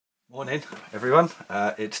Morning, everyone.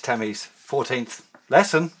 It's Tammy's 14th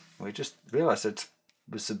lesson. We just realised it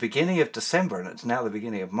was the beginning of December and it's now the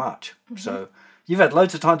beginning of March. So you've had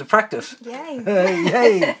loads of time to practice. Yay!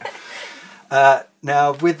 Yay!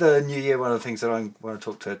 Now, with the new year, one of the things that I want to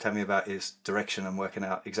talk to Tammy about is direction and working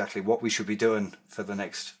out exactly what we should be doing for the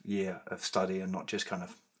next year of study and not just kind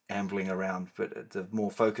of ambling around. But the more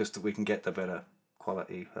focused that we can get, the better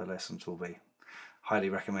quality her lessons will be. Highly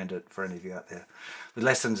recommend it for any of you out there. The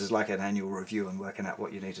lessons is like an annual review and working out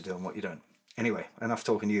what you need to do and what you don't. Anyway, enough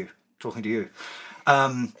talking to you.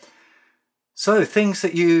 So things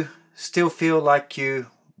that you still feel like you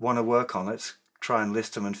want to work on, let's try and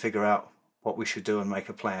list them and figure out what we should do and make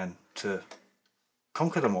a plan to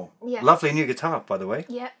conquer them all. Yeah. Lovely new guitar, by the way.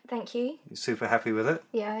 Yeah, thank you. You're super happy with it?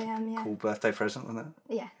 Yeah, I am, yeah. Cool birthday present, wasn't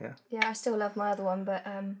it? Yeah. Yeah. Yeah, I still love my other one, but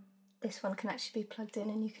this one can actually be plugged in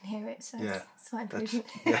and you can hear it, so Yeah, it's my improvement.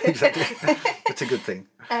 yeah, exactly. That's a good thing.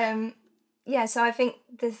 Yeah, so I think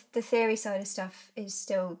the theory side of stuff is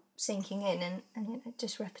still sinking in and you know,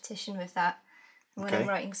 just repetition with that. And when I'm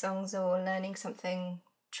writing songs or learning something,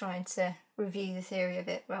 trying to review the theory of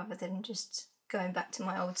it rather than just going back to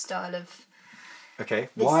my old style of... Okay,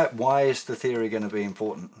 why is the theory going to be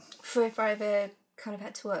important? For if I ever kind of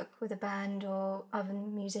had to work with a band or other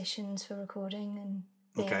musicians for recording and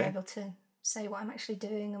being able to say what I'm actually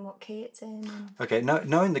doing and what key it's in. And... Okay,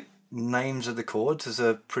 knowing the names of the chords is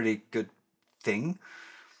a pretty good thing.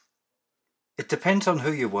 It depends on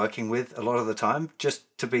who you're working with a lot of the time, just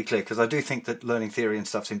to be clear, because I do think that learning theory and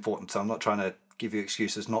stuff's important, so I'm not trying to give you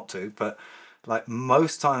excuses not to, but like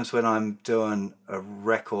most times when I'm doing a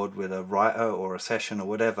record with a writer or a session or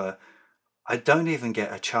whatever, I don't even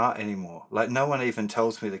get a chart anymore. Like no one even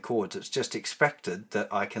tells me the chords. It's just expected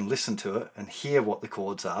that I can listen to it and hear what the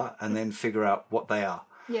chords are and then figure out what they are.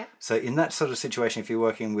 Yeah. So in that sort of situation, if you're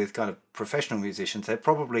working with kind of professional musicians, they're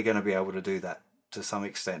probably going to be able to do that to some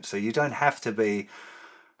extent. So you don't have to be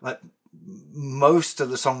like most of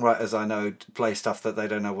the songwriters I know play stuff that they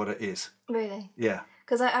don't know what it is. Really? Yeah.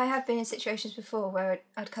 Because I have been in situations before where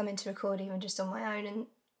I'd come into record even just on my own and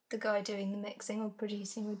the guy doing the mixing or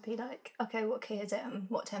producing would be like, okay, what key is it and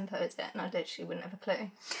what tempo is it? And I literally wouldn't have a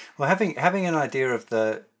clue. Well, having an idea of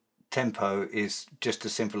the tempo is just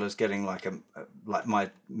as simple as getting like my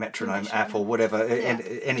metronome app or whatever,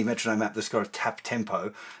 any metronome app that's got a tap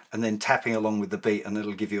tempo and then tapping along with the beat and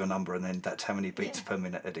it'll give you a number and then that's how many beats per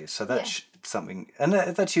minute it is. So that's something, and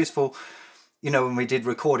that's useful. You know, when we did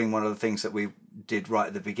recording, one of the things that we did right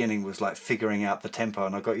at the beginning was like figuring out the tempo,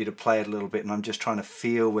 and I got you to play it a little bit and I'm just trying to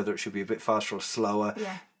feel whether it should be a bit faster or slower.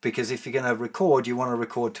 Yeah. Because if you're going to record, you want to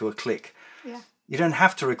record to a click. Yeah. You don't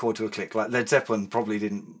have to record to a click. Like Led Zeppelin probably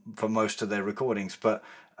didn't for most of their recordings, but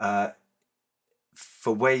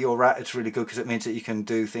for where you're at, it's really good because it means that you can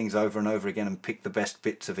do things over and over again and pick the best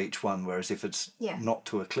bits of each one. Whereas if it's not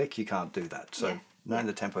to a click, you can't do that. So knowing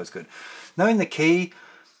the tempo is good. Knowing the key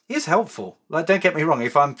is helpful. Like, don't get me wrong.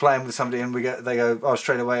 If I'm playing with somebody and they go, oh,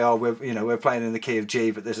 straight away, oh, we're playing in the key of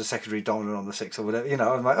G, but there's a secondary dominant on the 6 or whatever. You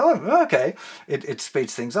know, I'm like, oh, okay. It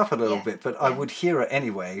speeds things up a little bit, but I would hear it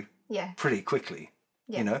anyway. Yeah. Pretty quickly,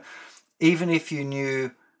 you know, even if you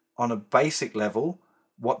knew on a basic level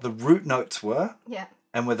what the root notes were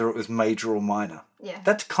and whether it was major or minor. Yeah.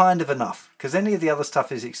 That's kind of enough because any of the other stuff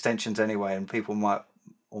is extensions anyway and people might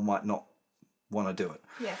or might not want to do it.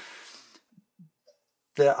 Yeah.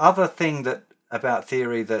 The other thing about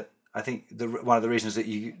theory that I think one of the reasons that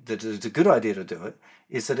it's a good idea to do it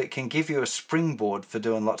is that it can give you a springboard for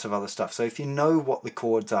doing lots of other stuff. So if you know what the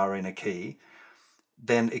chords are in a key,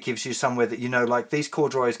 then it gives you somewhere that you know, like these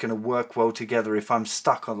chords are always going to work well together. If I'm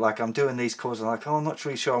stuck on, like I'm doing these chords, I'm like, oh, I'm not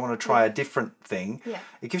really sure I want to try a different thing. Yeah.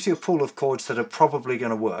 It gives you a pool of chords that are probably going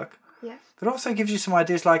to work. Yeah. But also gives you some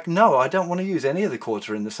ideas like, no, I don't want to use any of the chords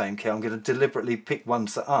that are in the same key. I'm going to deliberately pick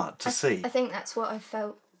ones that aren't to see. I think that's what I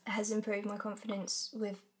felt has improved my confidence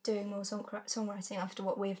with doing more songwriting after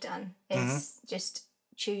what we've done is just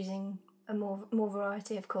choosing a more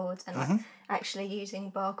variety of chords and like actually using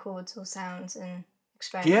bar chords or sounds and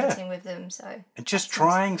experimenting with them. So and just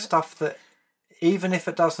trying stuff that even if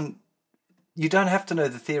it doesn't, you don't have to know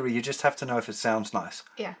the theory, you just have to know if it sounds nice.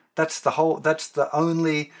 Yeah. That's the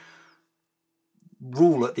only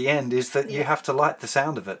rule at the end is that you have to like the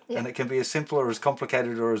sound of it. And it can be as simple or as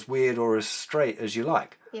complicated or as weird or as straight as you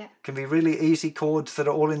like. Yeah. It can be really easy chords that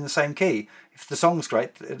are all in the same key. If the song's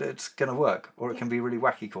great, it's going to work. Or it can be really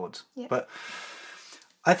wacky chords. Yeah. But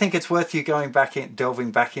I think it's worth you delving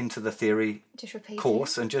back into the theory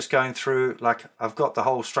course and just going through, like, I've got the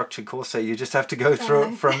whole structured course, so you just have to go through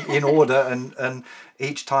it from in order, and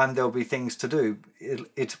each time there'll be things to do.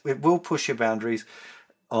 It will push your boundaries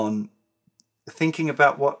on thinking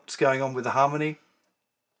about what's going on with the harmony.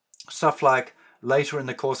 Stuff like later in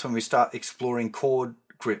the course when we start exploring chord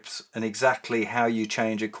grips and exactly how you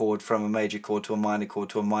change a chord from a major chord to a minor chord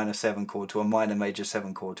to a minor 7 chord to a minor major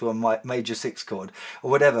 7 chord to a major 6 chord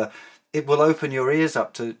or whatever, it will open your ears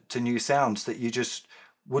up to new sounds that you just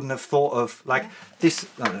wouldn't have thought of. Like this,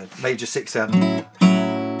 I don't know, major 6 sound.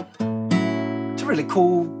 It's a really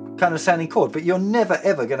cool kind of sounding chord, but you're never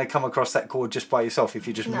ever going to come across that chord just by yourself if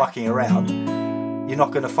you're just mucking around. You're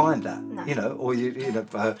not going to find that, you know, or you know,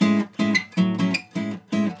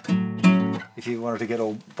 if you wanted to get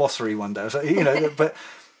all bossery one day, so, you know, but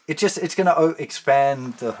it's going to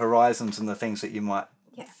expand the horizons and the things that you might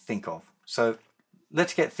think of. So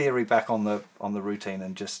let's get theory back on the routine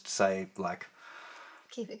and just say, like,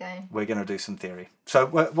 keep it going. We're going to do some theory. So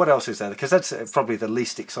what else is there? Because that's probably the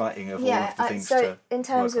least exciting of all of the things so in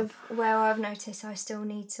terms of where I've noticed I still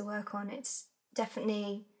need to work on, it's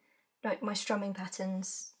definitely like my strumming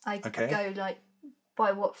patterns. I go like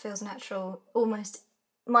by what feels natural. Almost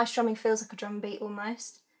my strumming feels like a drum beat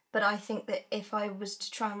almost. But I think that if I was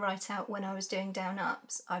to try and write out when I was doing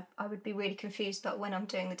down-ups, I would be really confused about when I'm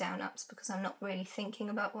doing the down-ups because I'm not really thinking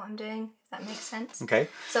about what I'm doing, if that makes sense. Okay.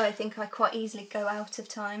 So I think I quite easily go out of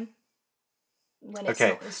time when it's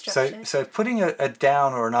not as structured. So putting a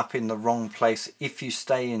down or an up in the wrong place if you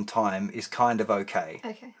stay in time is kind of okay.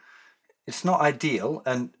 Okay. It's not ideal,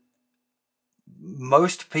 and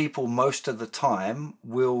most people most of the time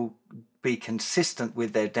will be consistent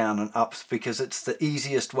with their down and ups because it's the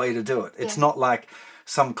easiest way to do it. It's not like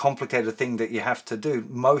some complicated thing that you have to do.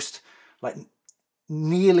 Most, like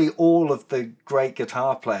nearly all of the great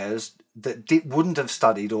guitar players that wouldn't have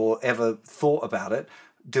studied or ever thought about it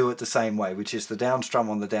do it the same way, which is the down strum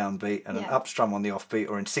on the downbeat and an up strum on the offbeat,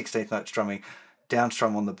 or in 16th note strumming, down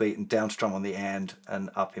strum on the beat and down strum on the and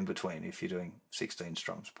up in between if you're doing 16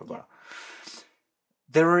 strums per bar.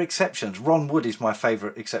 There are exceptions. Ron Wood is my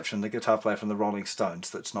favourite exception, the guitar player from the Rolling Stones.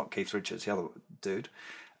 That's not Keith Richards, the other dude.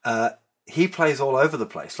 He plays all over the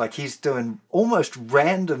place. Like he's doing almost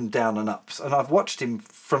random down and ups. And I've watched him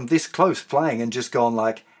from this close playing and just gone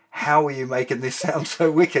like, how are you making this sound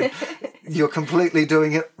so wicked? You're completely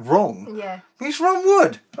doing it wrong. Yeah. He's Ron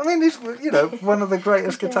Wood. I mean, he's, you know, one of the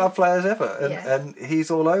greatest guitar players ever. And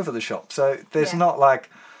he's all over the shop. So there's not like...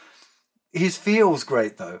 His feel's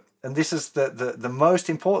great though. And this is the most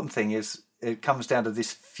important thing is it comes down to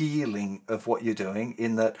this feeling of what you're doing,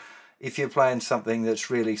 in that if you're playing something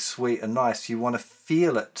that's really sweet and nice, you want to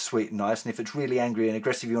feel it sweet and nice. And if it's really angry and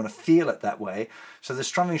aggressive, you want to feel it that way. So the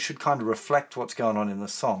strumming should kind of reflect what's going on in the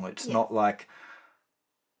song. It's not like,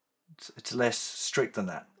 it's less strict than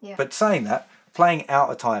that. Yeah. But saying that, playing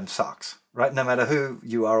out of time sucks, right? No matter who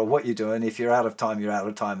you are or what you're doing, if you're out of time, you're out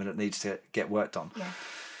of time and it needs to get worked on. Yeah.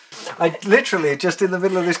 I literally, just in the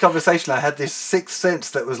middle of this conversation, I had this sixth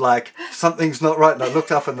sense that was like, something's not right. And I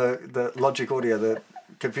looked up and the Logic Audio, the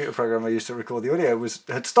computer program I used to record the audio,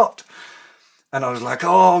 had stopped. And I was like,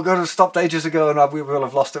 oh, God, it stopped ages ago and we will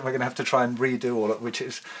have lost it. And we're going to have to try and redo all it, which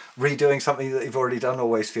is redoing something that you've already done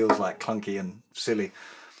always feels like clunky and silly.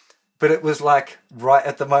 But it was like right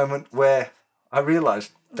at the moment where I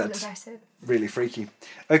realised that's really freaky.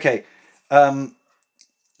 Okay,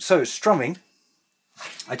 so strumming.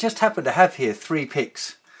 I just happen to have here 3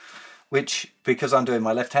 picks, which, because I'm doing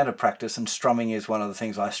my left-handed practice and strumming is one of the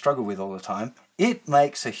things I struggle with all the time, it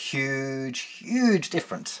makes a huge, huge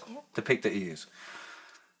difference, the pick that you use.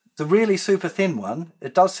 The really super thin one,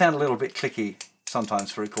 it does sound a little bit clicky sometimes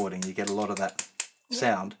for recording. You get a lot of that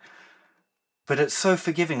sound. But it's so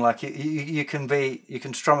forgiving, like you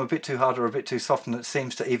can strum a bit too hard or a bit too soft and it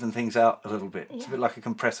seems to even things out a little bit. It's a bit like a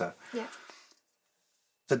compressor. Yeah.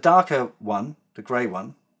 The darker one, the grey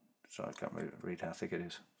one, so I can't read how thick it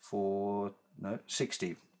is,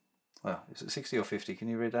 60. Well, is it 60 or 50? Can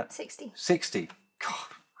you read that? 60. 60. God,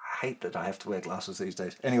 I hate that I have to wear glasses these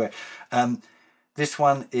days. Anyway, this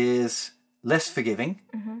one is less forgiving,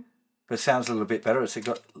 but sounds a little bit better. It's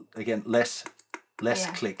got, again, less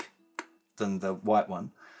click than the white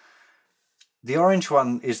one. The orange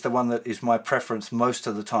one is the one that is my preference most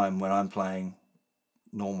of the time when I'm playing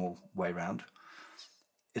normal way round.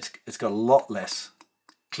 It's got a lot less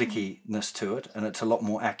clickiness to it, and it's a lot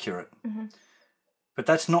more accurate. But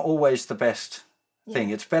that's not always the best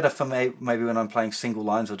thing. It's better for me maybe when I'm playing single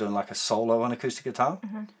lines or doing like a solo on acoustic guitar.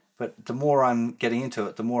 But the more I'm getting into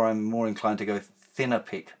it, the more I'm more inclined to go thinner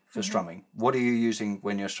pick for strumming. What are you using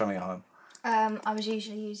when you're strumming at home? I was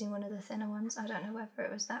usually using one of the thinner ones. I don't know whether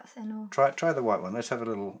it was that thin or... Try the white one. Let's have a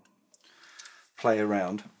little play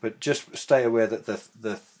around. But just stay aware that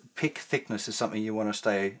the pick thickness is something you want to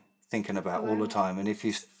stay thinking about all the time. And if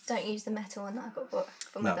you don't use the metal one that I got bought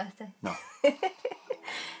for my birthday. No.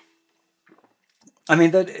 I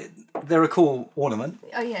mean, they're a cool ornament.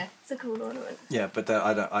 Oh yeah, it's a cool ornament. Yeah, but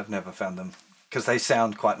I've never found them because they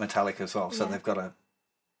sound quite metallic as well. So they've got a.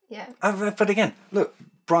 Yeah. But again, look,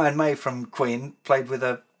 Brian May from Queen played with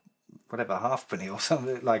a halfpenny or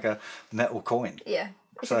something, like a metal coin. Yeah.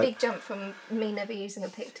 It's a big jump from me never using a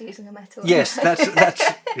pick to using a metal. Yes, that's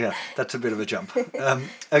a bit of a jump.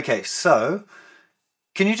 Okay, so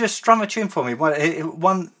can you just strum a tune for me?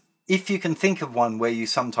 One, if you can think of one where you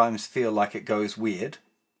sometimes feel like it goes weird,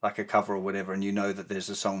 like a cover or whatever, and you know that there's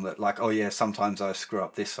a song that, like, oh yeah, sometimes I screw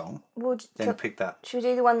up this song. Then pick that. Should we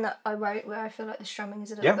do the one that I wrote where I feel like the strumming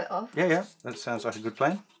is a little bit off? Yeah. That sounds like a good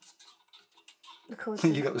plan.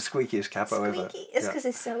 You got the squeakiest capo ever. It's because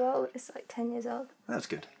it's so old. It's like 10 years old. That's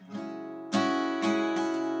good.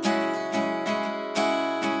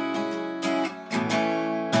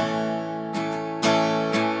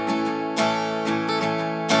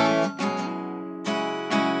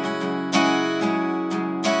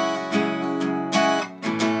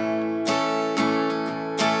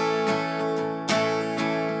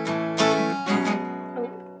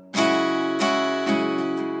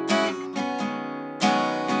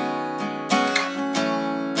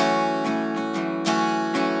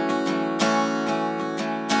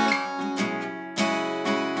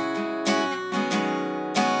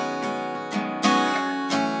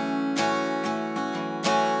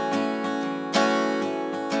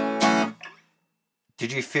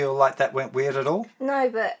 Did you feel like that went weird at all? No,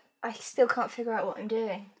 but I still can't figure out what I'm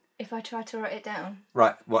doing if I try to write it down.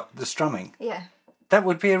 Right, what, the strumming? Yeah. That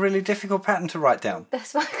would be a really difficult pattern to write down.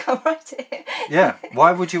 That's why I can't write it. Yeah,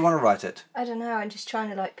 why would you want to write it? I don't know, I'm just trying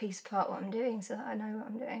to like piece apart what I'm doing so that I know what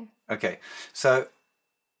I'm doing. Okay, so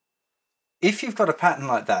if you've got a pattern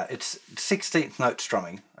like that, it's 16th note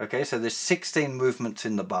strumming, okay? So there's 16 movements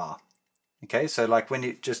in the bar, okay? So like when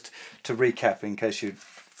you, just to recap in case you've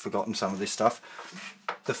forgotten some of this stuff,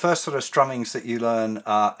 the first sort of strummings that you learn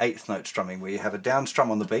are 8th note strumming, where you have a down strum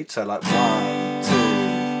on the beat, so like 1, 2, 3,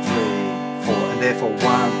 4, and therefore 1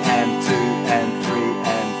 and 2 and 3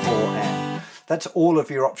 and 4 and. That's all of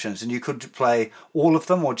your options, and you could play all of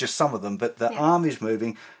them or just some of them, but the arm is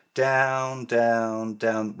moving down, down,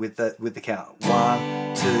 down with the count.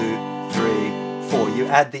 1, 2, 3, 4. You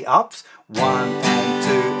add the ups, 1 and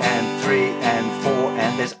 2 and 3 and 4,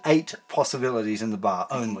 and there's 8 possibilities in the bar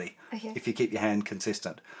only, if you keep your hand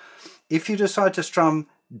consistent. If you decide to strum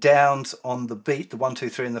downs on the beat, the 1, 2,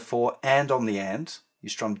 3 and the 4, and on the ands, you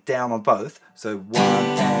strum down on both, so 1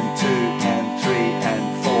 and 2 and 3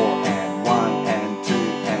 and 4 and 1 and 2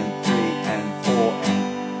 and 3 and 4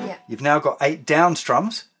 and... You've now got 8 down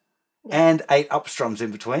strums and 8 up strums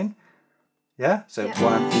in between. Yeah, so 1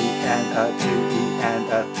 E and a 2 E and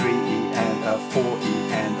a 3 E and a 4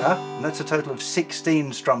 E and a, and that's a total of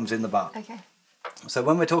 16 strums in the bar. Okay. So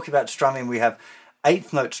when we're talking about strumming, we have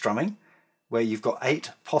 8th note strumming, where you've got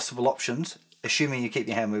 8 possible options, assuming you keep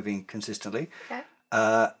your hand moving consistently,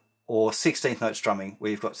 or 16th note strumming,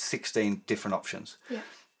 where you've got 16 different options. Yeah.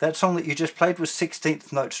 That song that you just played was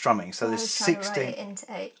 16th note strumming, so there's 16. I was trying to write it into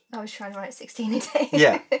 8. I was trying to write 16 into 8.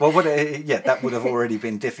 Yeah, well, that would have already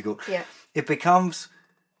been difficult. Yeah. It becomes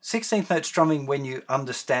 16th note strumming when you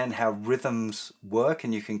understand how rhythms work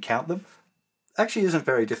and you can count them. Actually isn't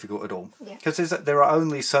very difficult at all, because there are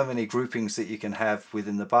only so many groupings that you can have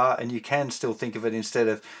within the bar, and you can still think of it instead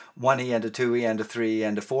of 1 E and a 2 E and a 3 E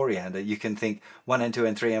and a 4 E and a, you can think 1 and 2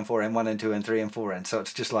 and 3 and 4 and 1 and 2 and 3 and 4 and, so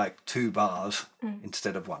it's just like 2 bars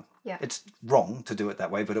instead of 1. Yeah. It's wrong to do it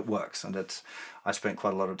that way, but it works, and I spent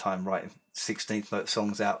quite a lot of time writing 16th note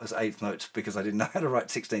songs out as 8th notes because I didn't know how to write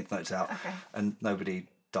 16th notes out, and nobody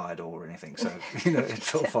died or anything, so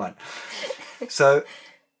it's all fine. So,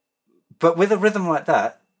 but with a rhythm like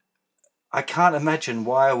that, I can't imagine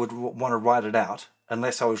why I would want to write it out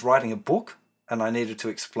unless I was writing a book and I needed to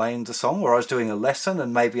explain the song, or I was doing a lesson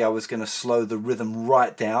and maybe I was going to slow the rhythm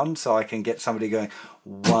right down so I can get somebody going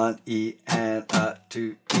 1 E and a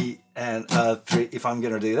 2 E and a 3. If I'm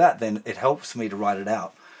going to do that, then it helps me to write it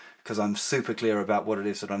out because I'm super clear about what it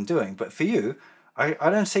is that I'm doing. But for you,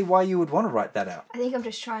 I don't see why you would want to write that out. I think I'm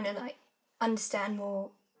just trying to like understand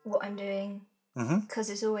more what I'm doing, because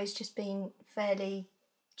it's always just been fairly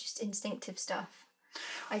just instinctive stuff.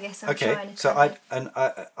 I guess I'm trying to... So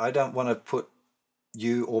I don't want to put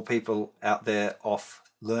you or people out there off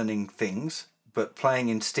learning things, but playing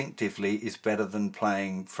instinctively is better than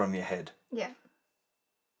playing from your head. Yeah.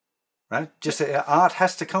 Right? Just art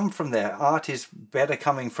has to come from there. Art is better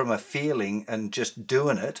coming from a feeling and just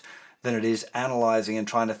doing it than it is analysing and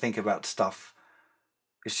trying to think about stuff.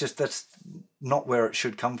 It's just not where it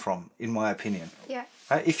should come from, in my opinion. Yeah.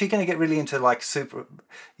 If you're going to get really into like super,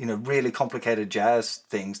 really complicated jazz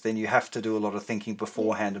things, then you have to do a lot of thinking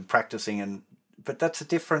beforehand and practicing. But that's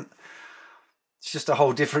it's just a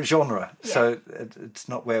whole different genre. Yeah. So it's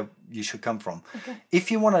not where you should come from. Okay.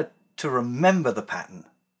 If you wanted to remember the pattern,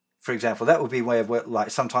 for example, that would be where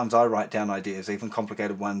like sometimes I write down ideas, even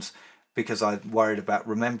complicated ones, because I'm worried about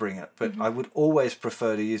remembering it. But I would always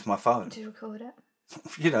prefer to use my phone. To record it.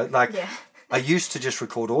 Yeah. I used to just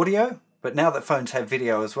record audio, but now that phones have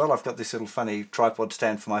video as well, I've got this little funny tripod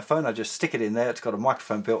stand for my phone. I just stick it in there. It's got a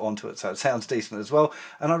microphone built onto it, so it sounds decent as well.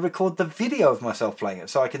 And I record the video of myself playing it,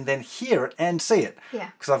 so I can then hear it and see it. Yeah.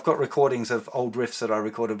 Because I've got recordings of old riffs that I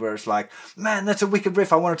recorded where it's like, man, that's a wicked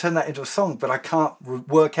riff. I want to turn that into a song, but I can't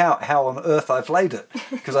work out how on earth I played it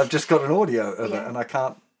because I've just got an audio of it, and I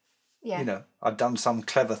can't. Yeah. I've done some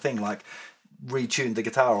clever thing like retuned the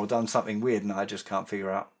guitar or done something weird, and I just can't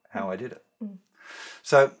figure out how I did it.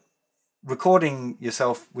 So recording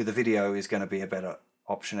yourself with a video is going to be a better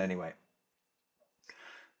option anyway.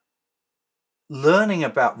 Learning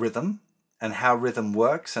about rhythm and how rhythm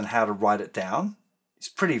works and how to write it down is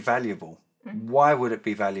pretty valuable. Why would it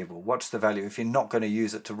be valuable? What's the value? If you're not going to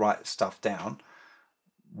use it to write stuff down,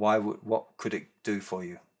 what could it do for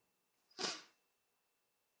you?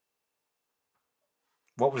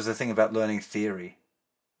 What was the thing about learning theory?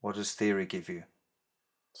 What does theory give you?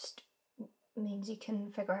 Just means you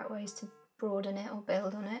can figure out ways to broaden it or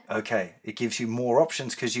build on it. Okay, it gives you more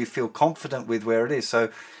options because you feel confident with where it is. So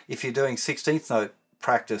if you're doing 16th note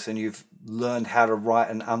practice and you've learned how to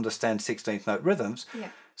write and understand 16th note rhythms,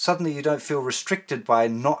 suddenly you don't feel restricted by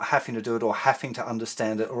not having to do it or having to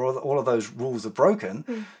understand it, or all of those rules are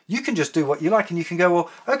broken. You can just do what you like, and you can go,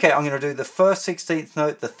 well, okay, I'm going to do the first 16th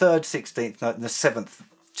note, the third 16th note, and the 7th,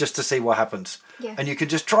 just to see what happens. Yeah. And you can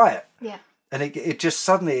just try it. Yeah. And it just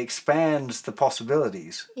suddenly expands the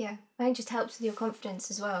possibilities. Yeah. I think it just helps with your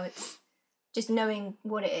confidence as well. It's just knowing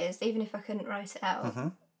what it is, even if I couldn't write it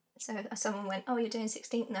out. So if someone went, oh, you're doing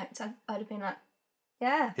 16th notes, I'd have been like,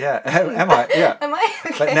 yeah. Yeah, am I? Yeah. Am I?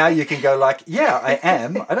 Okay. But now you can go like, yeah, I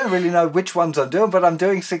am. I don't really know which ones I'm doing, but I'm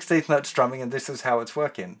doing 16th note strumming, and this is how it's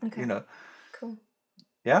working. Okay. Cool.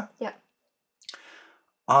 Yeah? Yeah.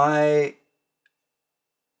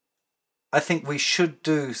 I think we should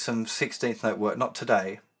do some 16th note work, not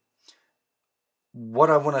today. What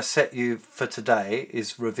I want to set you for today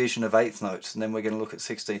is revision of 8th notes, and then we're going to look at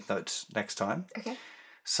 16th notes next time. Okay.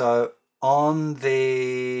 So on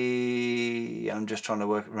I'm just trying to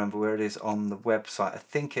remember where it is on the website. I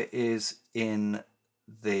think it is in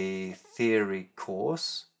the theory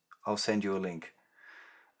course. I'll send you a link,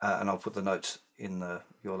 and I'll put the notes in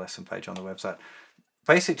your lesson page on the website.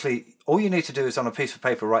 Basically, all you need to do is on a piece of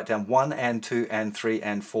paper write down 1 and 2 and 3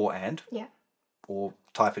 and 4 and. Yeah. Or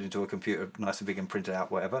type it into a computer nice and big and print it out,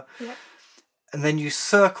 whatever. Yeah. And then you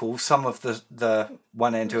circle some of the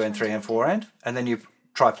 1 and 2 and 3 and 4 and then you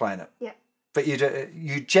try playing it. Yeah. But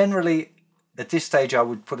you generally, at this stage, I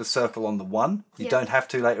would put a circle on the 1. You don't have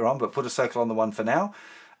to later on, but put a circle on the 1 for now.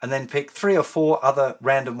 And then pick 3 or 4 other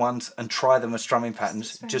random ones and try them as strumming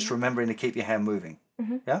patterns, just remembering to keep your hand moving.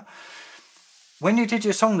 Yeah. When you did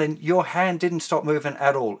your song, then your hand didn't stop moving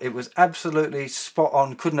at all. It was absolutely spot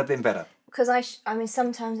on. Couldn't have been better. Because I mean,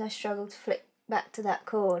 sometimes I struggle to flip back to that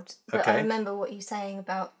chord. But I remember what you're saying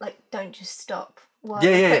about, like, don't just stop while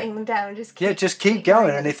you're putting them down. Just keep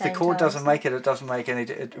going. And if the chord doesn't make it, it doesn't make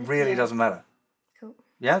any. It really doesn't matter. Cool.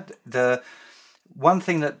 Yeah. The one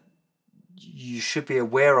thing that you should be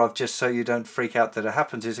aware of, just so you don't freak out that it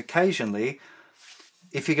happens, is occasionally,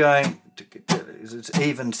 if you're going, it's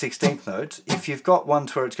even 16th notes, if you've got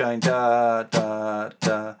ones where it's going da, da,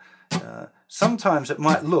 da, da, sometimes it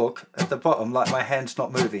might look at the bottom like my hand's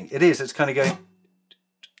not moving. It is, it's kind of going,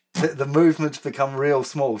 the movements become real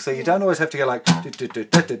small. So you don't always have to go like, because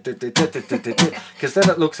then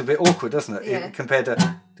it looks a bit awkward, doesn't it? Yeah. Compared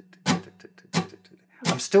to,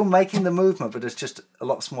 I'm still making the movement, but it's just a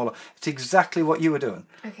lot smaller. It's exactly what you were doing.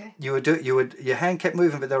 Okay. Your hand kept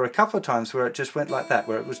moving, but there were a couple of times where it just went like that,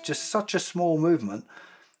 where it was just such a small movement.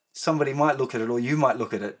 Somebody might look at it, or you might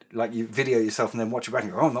look at it, like you video yourself and then watch it back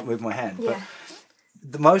and go, oh, I'm not moving my hand. Yeah.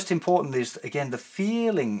 But the most important is, again, the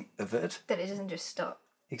feeling of it. That it doesn't just stop.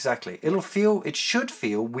 Exactly. It should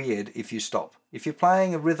feel weird if you stop. If you're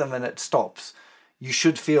playing a rhythm and it stops, you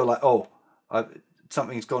should feel like, oh,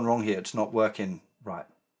 something's gone wrong here. It's not working right.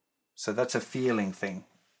 So that's a feeling thing.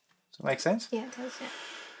 Does that make sense? Yeah, it does, yeah.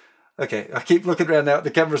 Okay, I keep looking around now at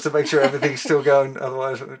the cameras to make sure everything's still going,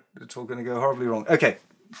 otherwise it's all going to go horribly wrong. Okay,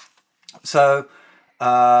 so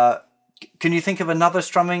can you think of another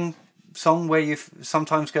strumming song where you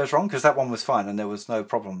sometimes goes wrong? Because that one was fine and there was no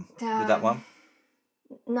problem with that one.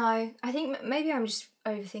 No, I think maybe I'm just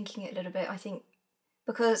overthinking it a little bit. I think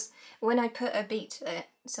because when I put a beat to it,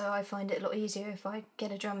 so I find it a lot easier if I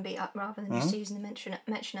get a drum beat up rather than just using the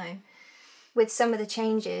metronome. With some of the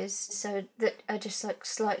changes, so that are just like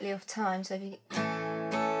slightly off time. So if you...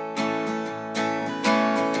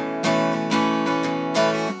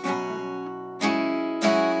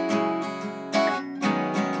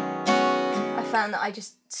 I found that I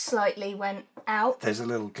just slightly went out. There's a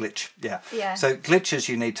little glitch, yeah. Yeah. So glitches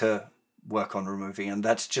you need to work on removing, and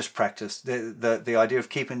that's just practice. The idea of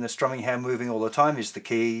keeping the strumming hand moving all the time is the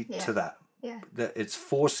key to that. Yeah. It's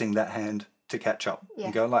forcing that hand to catch up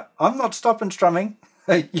and going like, I'm not stopping strumming.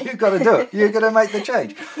 You got to do it. You got to make the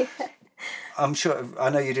change. I'm sure. I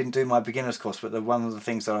know you didn't do my beginner's course, but one of the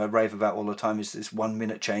things that I rave about all the time is this 1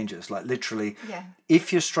 minute changes. Like literally,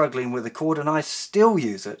 if you're struggling with a chord, and I still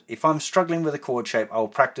use it. If I'm struggling with a chord shape, I'll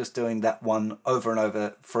practice doing that one over and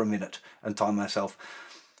over for a minute and time myself.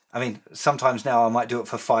 I mean, sometimes now I might do it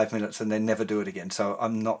for 5 minutes and then never do it again. So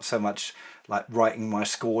I'm not so much like writing my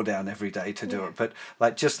score down every day to do it. But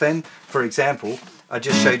like just then, for example, I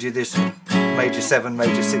just showed you this major 7,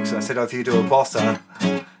 major 6. I said, oh, if you do a bossa,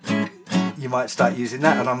 you might start using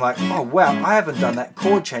that. And I'm like, oh, wow, I haven't done that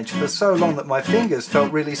chord change for so long that my fingers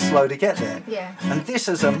felt really slow to get there. Yeah. And this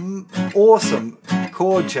is an awesome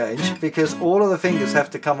chord change because all of the fingers have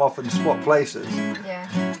to come off and swap places.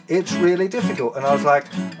 Yeah. It's really difficult. And I was like,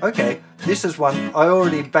 okay, this is one I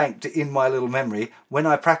already banked in my little memory. When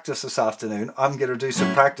I practice this afternoon, I'm going to do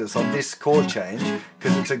some practice on this chord change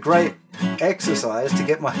because it's a great exercise to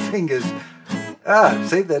get my fingers...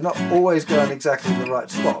 see, they're not always going exactly in the right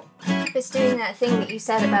spot. It's doing that thing that you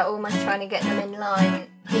said about almost trying to get them in line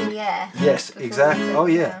in the air. Yes, exactly. Oh,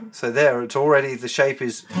 yeah. Down. So there, it's already, the shape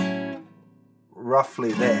is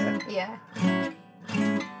roughly there. Yeah.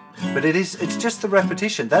 But it's just the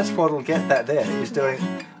repetition. That's what'll get that there, is doing...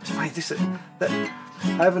 Wait, I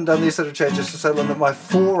haven't done these sort of changes for so long that my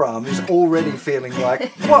forearm is already feeling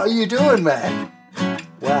like, what are you doing, man?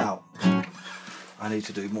 Wow. I need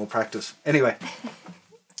to do more practice. Anyway.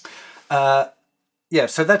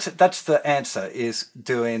 So that's the answer, is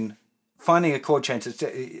finding a chord change,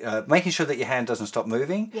 making sure that your hand doesn't stop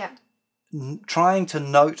moving. Yeah. Trying to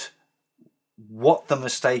note what the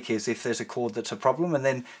mistake is if there's a chord that's a problem, and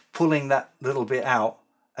then pulling that little bit out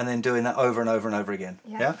and then doing that over and over and over again.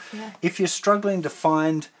 Yeah. If you're struggling to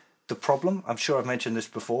find the problem, I'm sure I've mentioned this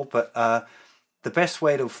before, but the best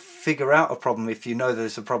way to figure out a problem, if you know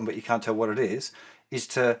there's a problem but you can't tell what it is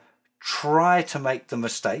to try to make the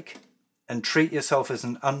mistake and treat yourself as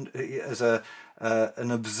an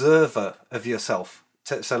observer of yourself.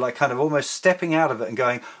 So like kind of almost stepping out of it and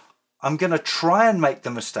going, I'm going to try and make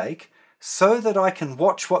the mistake so that I can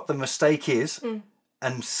watch what the mistake is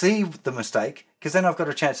and see the mistake, because then I've got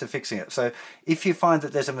a chance of fixing it. So if you find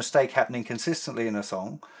that there's a mistake happening consistently in a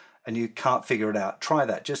song and you can't figure it out, try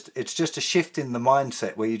that. It's just a shift in the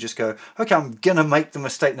mindset where you just go, okay, I'm going to make the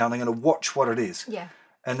mistake now and I'm going to watch what it is. Yeah.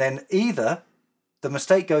 And then either the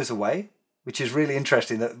mistake goes away, which is really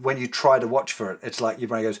interesting, that when you try to watch for it, it's like your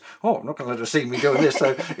brain goes, oh, I'm not going to let her see me doing this,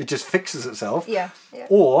 so it just fixes itself. Yeah.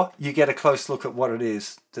 Or you get a close look at what it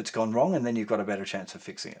is that's gone wrong, and then you've got a better chance of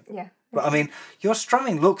fixing it. Yeah. But I mean, your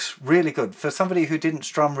strumming looks really good. For somebody who didn't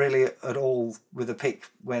strum really at all with a pick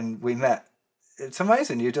when we met, it's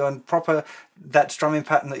amazing. You're doing proper, that strumming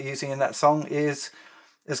pattern that you're using in that song is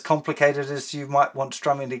as complicated as you might want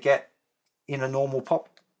strumming to get in a normal pop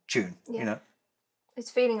tune, you know. It's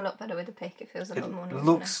feeling a lot better with the pick. It feels a lot more normal. It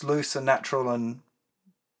looks loose and natural, and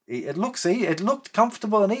it looked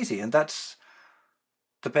comfortable and easy, and that's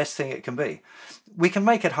the best thing it can be. We can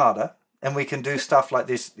make it harder, and we can do stuff like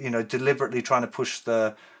this, you know, deliberately trying to push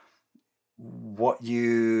what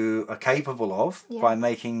you are capable of by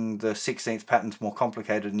making the 16th patterns more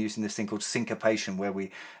complicated and using this thing called syncopation, where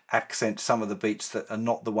we accent some of the beats that are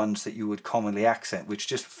not the ones that you would commonly accent, which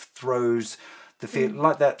just throws the feel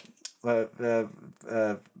like that.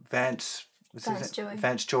 Vance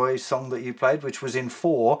Joy song that you played, which was in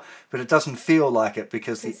 4, but it doesn't feel like it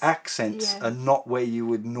because the accents are not where you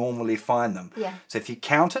would normally find them. Yeah. So if you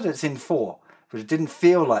count it, it's in 4, but it didn't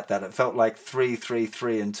feel like that. It felt like 3, 3,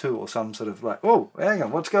 3, and 2, or some sort of like, oh, hang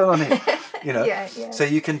on, what's going on here? You know. So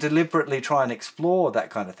you can deliberately try and explore that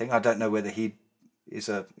kind of thing. I don't know whether he is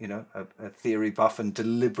a theory buff and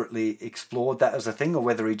deliberately explored that as a thing, or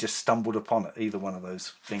whether he just stumbled upon it. Either one of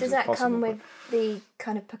those things. Does that come with the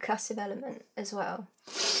kind of percussive element as well?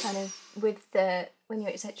 Kind of with when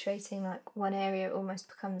you're accentuating like one area, it almost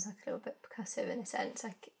becomes like a little bit percussive in a sense.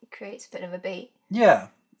 Like it creates a bit of a beat. Yeah,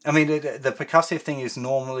 I mean the percussive thing is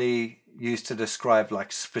normally use to describe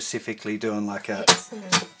like specifically doing like a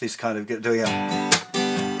this kind of doing a,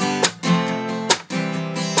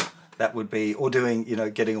 that would be, or doing, you know,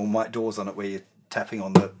 getting all mic doors on it where you're tapping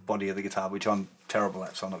on the body of the guitar, which I'm terrible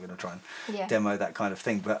at, so I'm not going to try and demo that kind of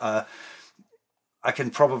thing. But I can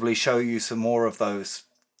probably show you some more of those,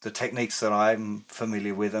 the techniques that I'm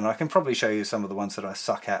familiar with, and I can probably show you some of the ones that I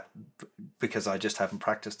suck at because I just haven't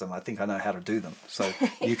practiced them. I think I know how to do them, so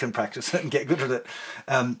you can practice it and get good at it.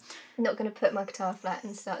 I'm not going to put my guitar flat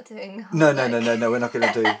and start doing. No, we're not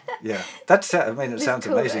going to do. Yeah, that's. I mean, it sounds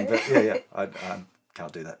cool, amazing, though. But I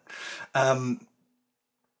can't do that.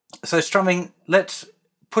 So strumming, let's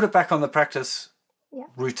put it back on the practice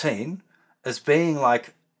routine as being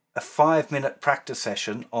like a 5-minute practice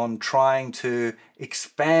session on trying to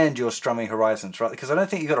expand your strumming horizons, right? Because I don't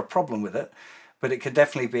think you've got a problem with it, but it can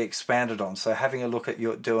definitely be expanded on. So having a look at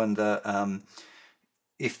your doing the,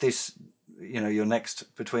 if this, you know, your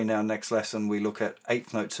next, between now and next lesson, we look at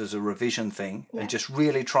eighth notes as a revision thing and just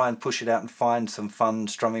really try and push it out and find some fun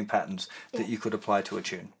strumming patterns that you could apply to a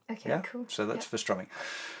tune. Okay, cool. So that's for strumming.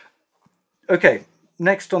 Okay,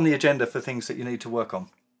 next on the agenda for things that you need to work on.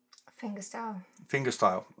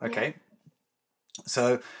 Fingerstyle, okay.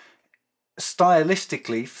 So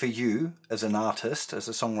stylistically for you as an artist, as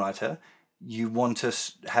a songwriter, you want to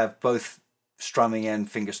have both strumming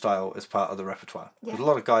and fingerstyle as part of the repertoire. Because a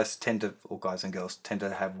lot of guys tend to, or guys and girls tend to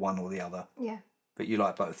have one or the other. Yeah. But you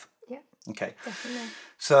like both. Yeah. Okay. Definitely.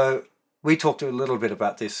 So we talked a little bit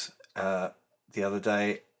about this the other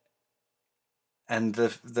day. And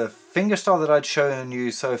the fingerstyle that I'd shown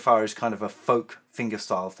you so far is kind of a folk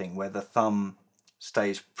fingerstyle thing where the thumb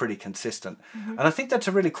stays pretty consistent. And I think that's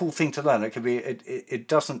a really cool thing to learn. It could be,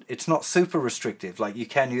 it's not super restrictive. Like you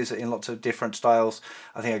can use it in lots of different styles.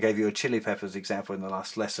 I think I gave you a Chili Peppers example in the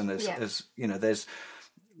last lesson as you know, there's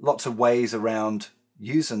lots of ways around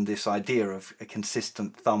using this idea of a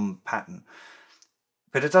consistent thumb pattern.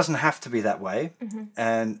 But it doesn't have to be that way.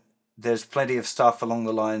 And there's plenty of stuff along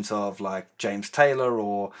the lines of like James Taylor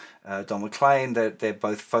or Don McLean. They're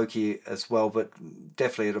both folky as well, but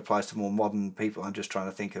definitely it applies to more modern people. I'm just trying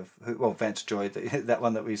to think of Vance Joy, that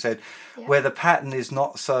one that we said, where the pattern is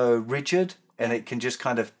not so rigid and it can just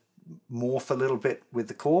kind of morph a little bit with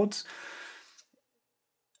the chords.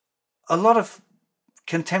 A lot of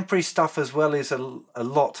contemporary stuff as well is a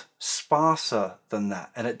lot sparser than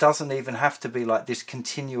that, and it doesn't even have to be like this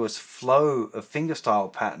continuous flow of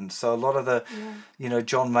fingerstyle patterns. So a lot of the you know,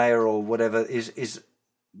 John Mayer or whatever is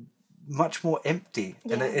much more empty,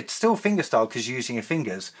 and it's still fingerstyle because you're using your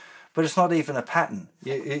fingers, but it's not even a pattern.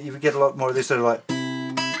 You get a lot more of this sort of like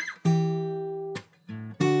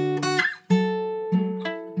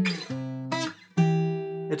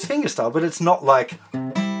it's fingerstyle, but it's not like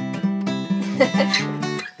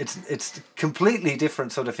it's completely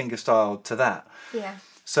different sort of fingerstyle to that. Yeah.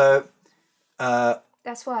 So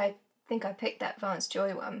that's why I think I picked that Vance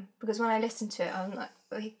Joy one, because when I listened to it, I'm like,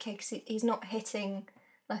 okay, because he's not hitting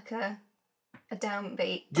like a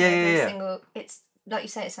downbeat. Single. It's like you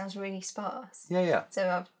say, it sounds really sparse. Yeah.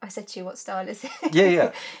 So I said to you, what style is it?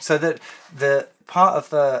 Yeah. So that the part of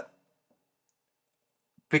the,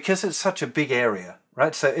 because it's such a big area.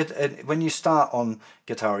 Right, so when you start on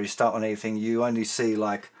guitar, or you start on anything, you only see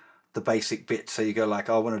like the basic bits. So you go like,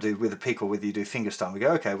 I want to do with a pick, or whether you do fingerstyle. We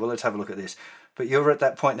go, okay, well, let's have a look at this. But you're at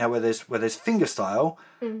that point now where there's fingerstyle,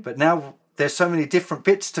 but now there's so many different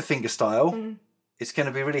bits to fingerstyle. It's going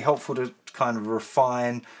to be really helpful to kind of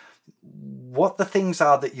refine what the things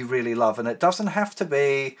are that you really love, and it doesn't have to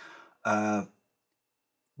be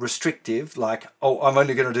restrictive. Like, oh, I'm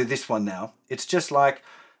only going to do this one now. It's just like,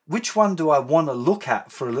 which one do I want to look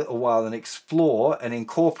at for a little while and explore and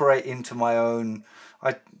incorporate into my own?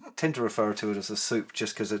 I tend to refer to it as a soup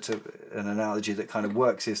just because it's an analogy that kind of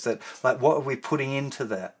works, is that like, what are we putting into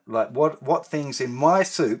that? Like what things in my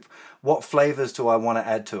soup, what flavors do I want to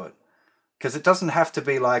add to it? Because it doesn't have to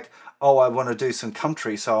be like, oh, I want to do some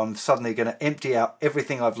country, so I'm suddenly going to empty out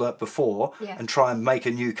everything I've learnt before and try and make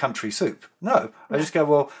a new country soup. No, I just go,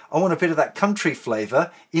 well, I want a bit of that country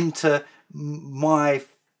flavour into my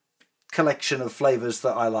collection of flavors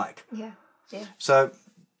that I like. Yeah. So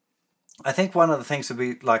I think one of the things would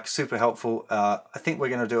be like super helpful. I think we're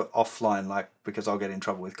going to do it offline, like, because I'll get in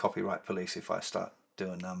trouble with copyright police if I start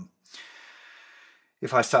doing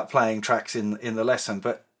if I start playing tracks in the lesson.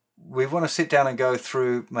 But we want to sit down and go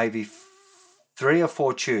through maybe 3 or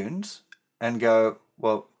 4 tunes and go,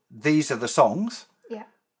 well, these are the songs. Yeah.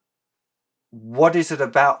 What is it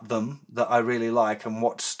about them that I really like, and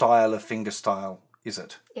what style of fingerstyle is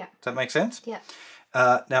it? Yeah. Does that make sense? Yeah.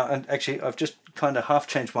 Now, and actually, I've just kind of half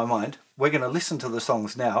changed my mind. We're going to listen to the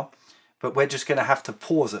songs now, but we're just going to have to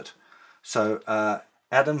pause it. So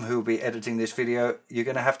Adam, who will be editing this video, you're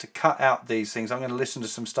going to have to cut out these things. I'm going to listen to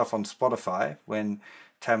some stuff on Spotify when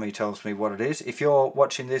Tammy tells me what it is. If you're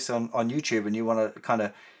watching this on YouTube and you want to kind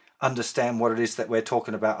of understand what it is that we're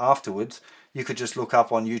talking about afterwards, you could just look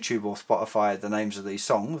up on YouTube or Spotify the names of these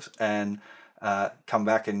songs and come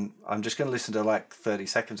back, and I'm just going to listen to like 30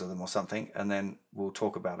 seconds of them or something, and then we'll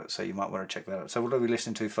talk about it. So you might want to check that out. So what are we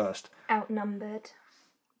listening to first? Outnumbered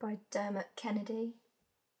by Dermot Kennedy.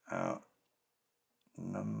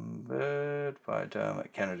 Outnumbered by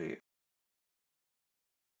Dermot Kennedy.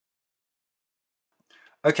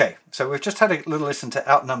 Okay, so we've just had a little listen to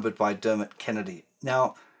Outnumbered by Dermot Kennedy.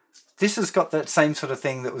 Now, this has got that same sort of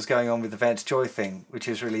thing that was going on with the Vance Joy thing, which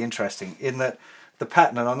is really interesting, in that the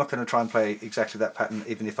pattern, and I'm not going to try and play exactly that pattern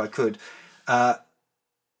even if I could,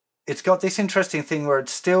 it's got this interesting thing where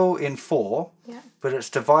it's still in 4, but it's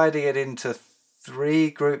dividing it into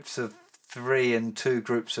 3 groups of 3 and 2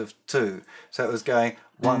 groups of 2. So it was going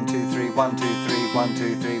 1 2 3 1 2 3 1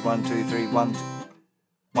 2 3 1 2 3 1 2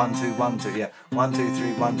 1 2 1 2, yeah, 1 2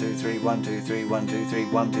 3 1 2 3 1 2 3 1 2 3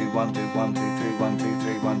 1 2 1 2 1 2 3 1 2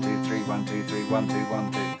 3 1 2 3 1 2 3 1 2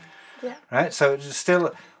 1 2. Yeah. Right, so it's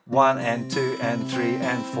still 1 and 2 and 3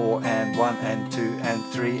 and 4 and 1 and 2 and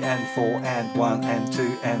 3 and 4 and 1 and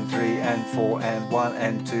 2 and 3 and 4 and 1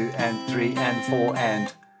 and 2 and 3 and 4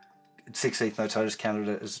 and 6 eighth notes. I just counted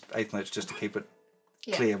it as eighth notes just to keep it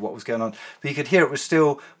clear what was going on. But you could hear it was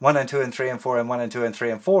still 1 and 2 and 3 and 4 and 1 and 2 and 3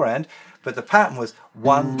 and 4 and, but the pattern was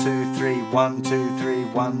 1 2 3 1 2 3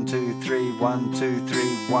 1 2 3 1 2 3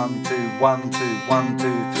 1 2 1 2 1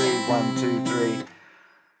 2 3 1 2 3.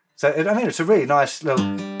 So I mean, it's a really nice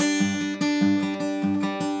little.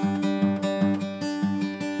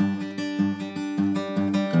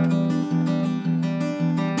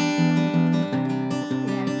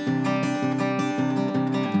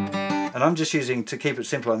 And I'm just using, to keep it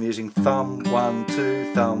simple, I'm using thumb 1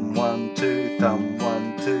 2, thumb 1 2, thumb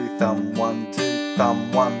 1 2, thumb 1 2,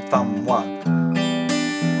 thumb 1, thumb 1.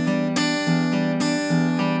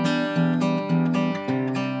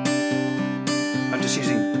 I'm just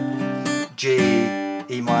using G,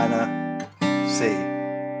 E minor, C.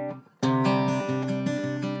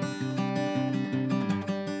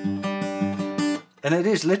 And it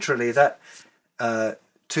is literally that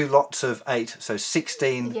 2 lots of 8, so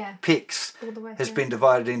 16 picks has been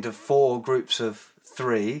divided into 4 groups of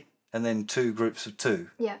 3 and then 2 groups of 2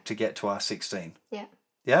 to get to our 16.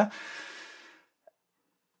 Yeah?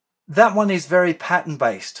 That one is very pattern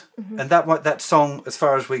based. And that song, as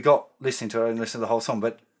far as we got listening to it, I didn't listen to the whole song,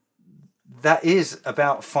 but that is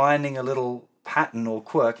about finding a little pattern or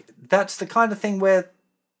quirk. That's the kind of thing where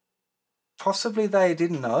possibly they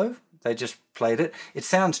didn't know. They just played it. It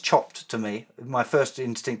sounds chopped to me. My first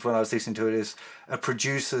instinct when I was listening to it is a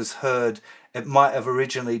producer's heard it might have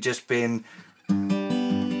originally just been and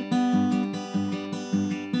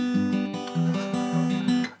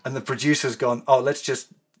the producer's gone, oh, let's just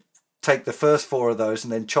take the first 4 of those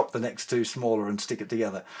and then chop the next 2 smaller and stick it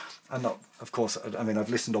together. I'm not, of course, I mean, I've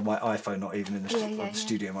listened on my iPhone, not even in the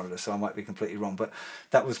studio monitor, so I might be completely wrong, but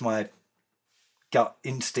that was my gut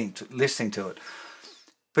instinct listening to it.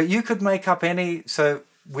 But you could make up any, so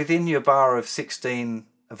within your bar of 16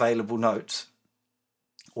 available notes,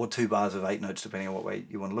 or 2 bars of 8 notes, depending on what way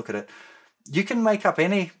you want to look at it, you can make up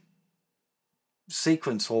any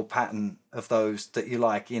sequence or pattern of those that you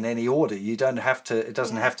like in any order. You don't have to, it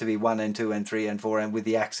doesn't have to be 1 and 2 and 3 and 4 and with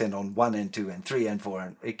the accent on 1 and 2 and 3 and 4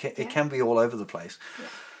 and it can be all over the place.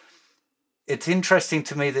 It's interesting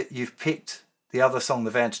to me that you've picked the other song,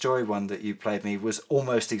 the Vance Joy one that you played me, was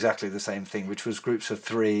almost exactly the same thing, which was groups of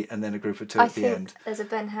 3 and then a group of 2 at the end. There's a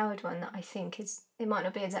Ben Howard one that I think is, it might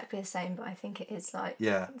not be exactly the same, but I think it is like,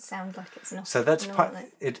 it sounds like it's not. So that's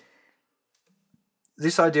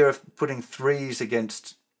this idea of putting 3s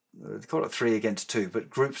against, they call it 3 against 2, but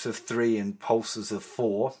groups of 3 and pulses of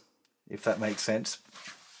 4, if that makes sense,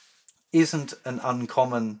 isn't an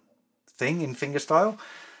uncommon thing in fingerstyle.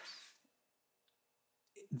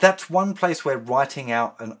 That's one place where writing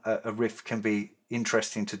out a riff can be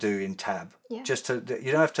interesting to do in tab. Just to,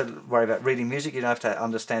 you don't have to worry about reading music, you don't have to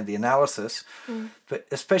understand the analysis, but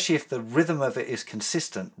especially if the rhythm of it is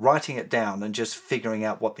consistent, writing it down and just figuring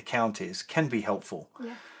out what the count is can be helpful.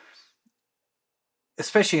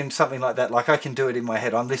 Especially in something like that, like I can do it in my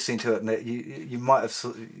head. I'm listening to it, and you might have,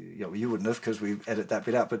 you wouldn't have because we edit that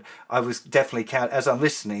bit out, but I was definitely as I'm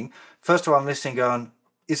listening. First of all, I'm listening, going,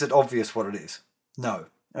 is it obvious what it is? No.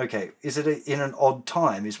 Okay, is it in an odd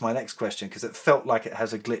time is my next question, because it felt like it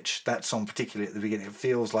has a glitch, that song particularly at the beginning. It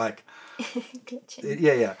feels like... Glitching.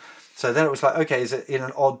 Yeah. So then it was like, okay, is it in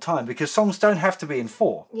an odd time? Because songs don't have to be in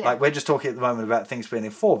 4. Yeah. Like, we're just talking at the moment about things being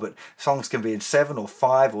in 4, but songs can be in 7 or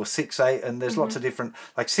 5 or 6/8, and there's lots of different...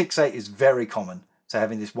 Like, 6/8 is very common. So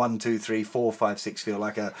having this 1, 2, 3, 4, 5, 6 feel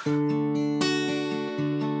like a...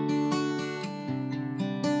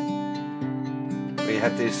 We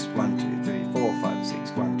have this 1, 2, 3, 4, 5,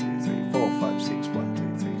 6, 1, 2, 3, 4, 5, 6, 1,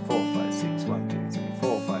 2, 3, 4, 5, 6, 1, 2, 3,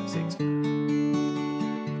 4, 5, 6.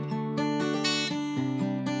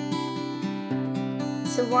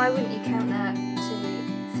 So why wouldn't you count that 2,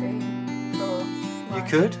 3, 4? You 1,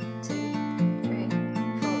 could. 2, 3,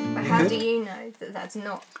 4. But You how could. do you know that that's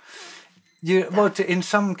not? Well, in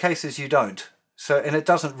some cases you don't. So, and it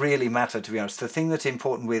doesn't really matter, to be honest. The thing that's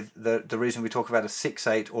important with the reason we talk about a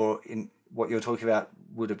 6/8, or in what you're talking about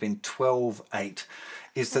would have been 12/8,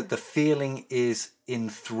 is that the feeling is in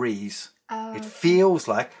 3s. Oh, It feels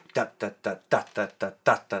like da da da da da da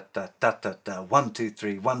da da da da da da 1 2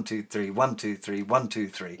 3 1 2 3 1 2 3 1 2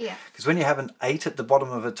 3. Yeah. Because when you have an 8 at the bottom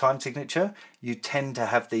of a time signature, you tend to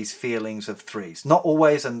have these feelings of 3s. Not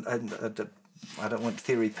always, and I don't want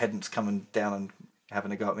theory pedants coming down and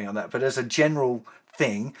having a go at me on that, but as a general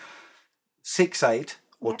thing, 6/8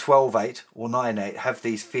 or 12/8 or 9/8 have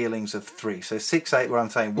these feelings of 3. So 6/8, where I'm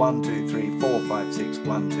saying 1 2 3 4 5 6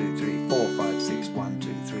 1 2 3 4 5 6 1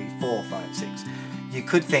 2 3 4 5 6. You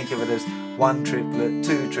could think of it as 1 triplet,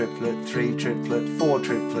 2 triplet, 3 triplet, 4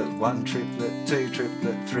 triplet, 1 triplet, 2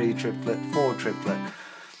 triplet, 3 triplet, 4 triplet.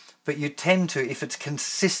 But you tend to, if it's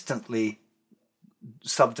consistently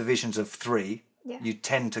subdivisions of 3, you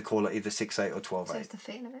tend to call it either 6/8 or 12/8. So it's the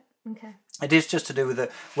feel of it. Okay. It is just to do with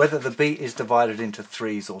whether the beat is divided into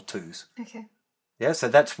 3s or 2s. Okay. Yeah, so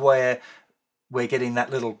that's where we're getting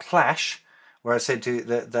that little clash, where I said to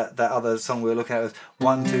that other song we were looking at was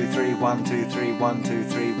 1 2 3 1 2 3 1 2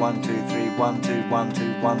 3 1 2 3 1 2 1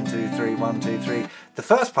 2 1 2 3 1 2 3. The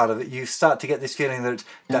first part of it, you start to get this feeling that it's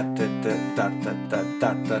da da da da da da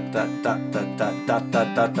da da da da da da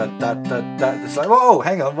da da da da da. It's like, whoa,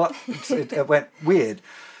 hang on, what? It went weird.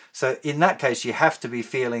 So in that case, you have to be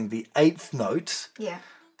feeling the 8th notes. Yeah.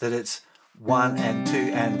 That it's 1 and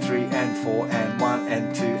 2 and 3 and 4 and 1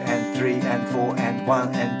 and 2 and 3 and 4 and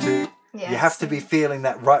 1 and 2. Yeah, you have to be feeling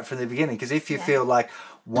that right from the beginning, because if you feel like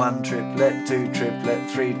 1 triplet, 2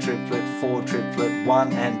 triplet, 3 triplet, 4 triplet,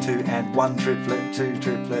 1 and 2 and 1 triplet, 2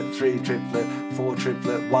 triplet, 3 triplet, 4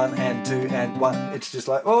 triplet, 1 and 2 and 1, it's just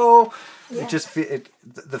like, oh, it just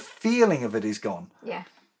the feeling of it is gone. Yeah.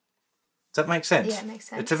 Does that make sense? Yeah, it makes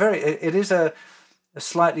sense. It's it is a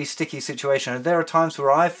slightly sticky situation, and there are times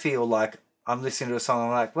where I feel like I'm listening to a song and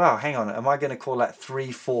I'm like, wow, hang on, am I going to call that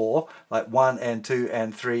 3/4, like 1 and 2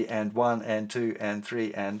 and 3 and 1 and 2 and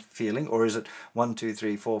 3 and feeling, or is it 1 2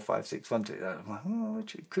 3 4 5 6 1 2? I'm like, oh,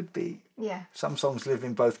 it could be. Yeah. Some songs live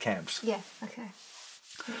in both camps. Yeah. Okay.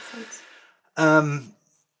 Makes sense.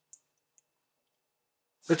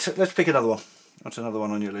 Let's pick another one. What's another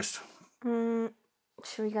one on your list?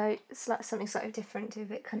 Shall we go something slightly different, do a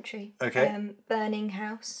bit country? Okay. Burning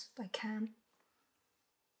House by Cam.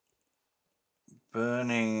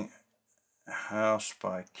 Burning House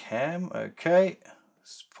by Cam. Okay.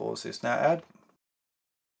 Let's pause this now, Ad.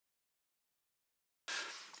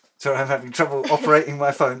 Sorry, I'm having trouble operating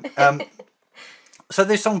my phone. So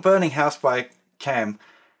this song, Burning House by Cam,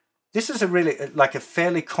 this is a really, like a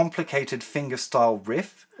fairly complicated fingerstyle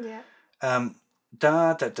riff. Yeah.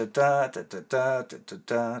 Da da da da da da da da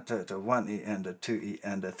da da da 1 E and a 2 E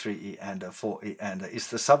and a 3 E and a 4 E and it's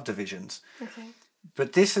the subdivisions. Okay.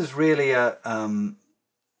 But this is really a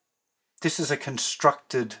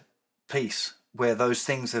constructed piece where those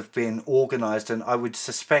things have been organized, and I would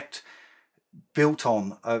suspect built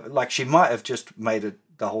on, like she might have just made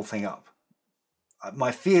the whole thing up.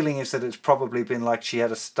 My feeling is that it's probably been like she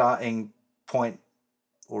had a starting point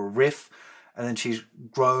or a riff, and then she's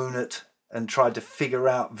grown it and tried to figure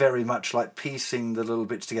out, very much like piecing the little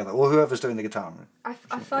bits together, or whoever's doing the guitar. I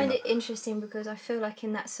find it interesting because I feel like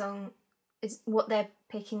in that song, is what they're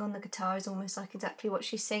picking on the guitar is almost like exactly what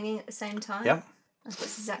she's singing at the same time. Yeah. It's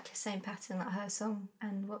exactly the same pattern like her song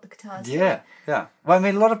and what the guitar's doing. Yeah. Well, I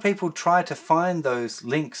mean, a lot of people try to find those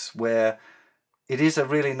links where it is a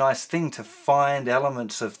really nice thing to find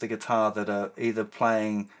elements of the guitar that are either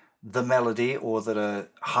playing the melody or that are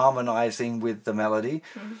harmonizing with the melody.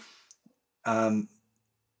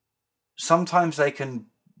 Sometimes they can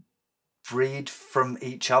breed from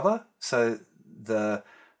each other. So the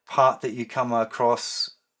part that you come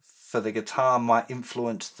across for the guitar might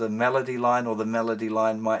influence the melody line, or the melody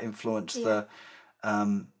line might influence the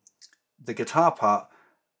guitar part.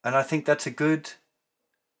 And I think that's a good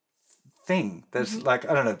thing. There's like,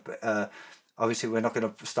 I don't know, obviously we're not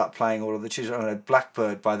going to start playing all of the tunes. I don't know,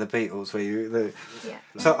 Blackbird by the Beatles, where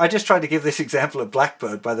so I just tried to give this example of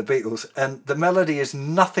Blackbird by the Beatles, and the melody is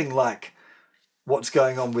nothing like what's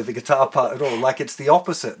going on with the guitar part at all. Like, it's the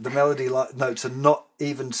opposite. The melody notes are not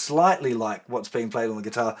even slightly like what's being played on the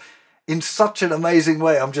guitar in such an amazing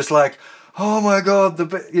way. I'm just like, oh my God,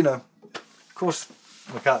 of course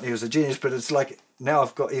McCartney was a genius, but it's like, now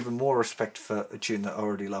I've got even more respect for a tune that I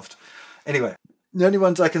already loved. Anyway, the only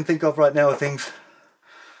ones I can think of right now are things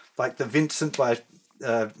like the Vincent by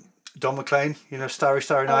Don McLean, Starry,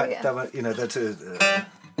 Starry Night. Yeah. That one, that's a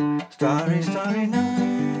Starry, Starry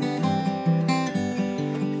Night.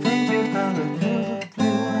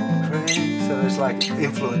 So there's like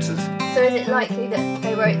influences. So is it likely that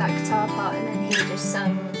they wrote that guitar part and then he just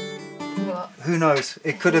sung what? Who knows?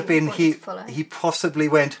 It could have been he possibly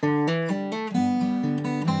went,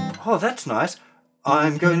 oh, that's nice.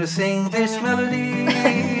 I'm going to sing this melody.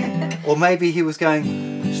 Or maybe he was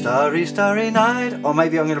going, Starry, Starry Night. Or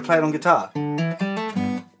maybe I'm going to play it on guitar.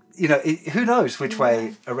 Who knows which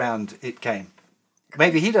way around it came.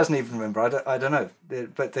 Maybe he doesn't even remember. I don't know.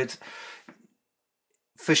 But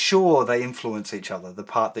for sure they influence each other, the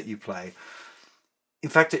part that you play. In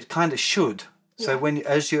fact, it kind of should. So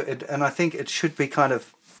and I think it should be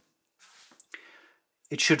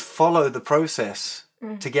it should follow the process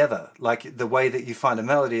together, like the way that you find a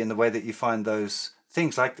melody and the way that you find those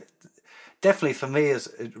things. Like, definitely for me,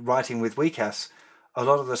 as writing with WeCast, a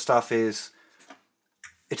lot of the stuff it's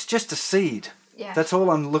just a seed. Yeah. That's all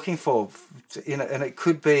I'm looking for, and it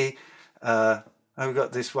could be, we've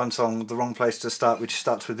got this one song, The Wrong Place to Start, which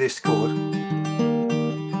starts with this chord.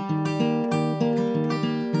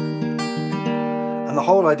 And the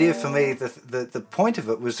whole idea for me, the point of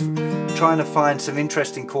it was trying to find some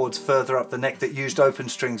interesting chords further up the neck that used open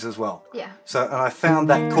strings as well. Yeah. So, and I found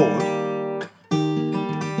that chord.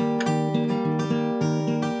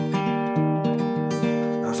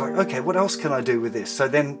 I was like, okay, what else can I do with this? So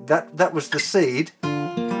then that was the seed.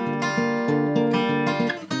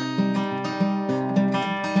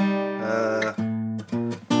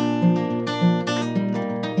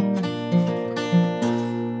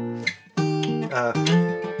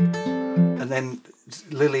 And then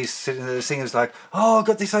Lily's sitting there, the singer's like, oh, I've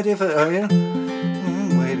got this idea for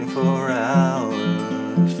waiting for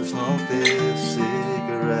hours to smoke this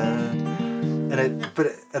cigarette.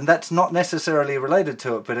 And that's not necessarily related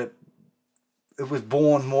to it, but it was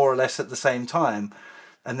born more or less at the same time.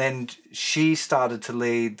 And then she started to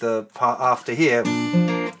lead the part after here.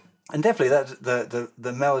 And definitely that's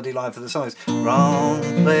the melody line for the song is wrong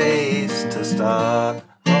place to start,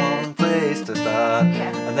 wrong place to start.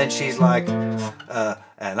 Yeah. And then she's like,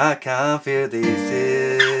 and I can't feel these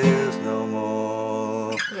tears no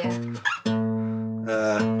more. Yeah.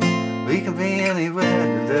 We can be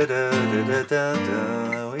anywhere, da, da, da, da, da,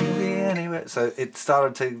 da. We can be anywhere. So it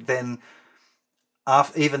started to then,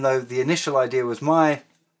 even though the initial idea was my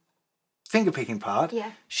finger picking part,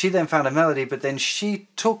 she then found a melody, but then she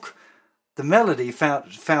took the melody,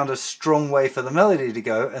 found a strong way for the melody to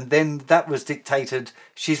go, and then that was dictated.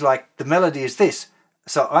 She's like, the melody is this.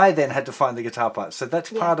 So I then had to find the guitar part. So that's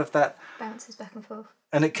part of that. Bounces back and forth.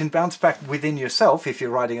 And it can bounce back within yourself if you're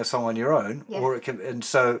writing a song on your own, or it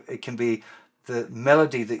can be the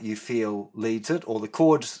melody that you feel leads it, or the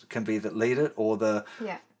chords can be that lead it, or the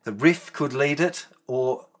riff could lead it,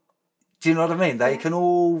 or do you know what I mean? They can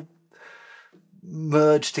all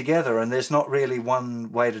merge together, and there's not really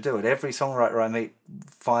one way to do it. Every songwriter I meet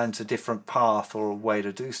finds a different path or a way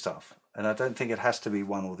to do stuff, and I don't think it has to be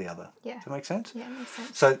one or the other. Does that make sense? Yeah, it makes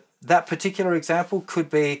sense. So that particular example could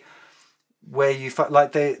be where you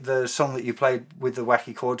like the song that you played with the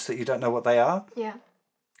wacky chords that you don't know what they are. Yeah.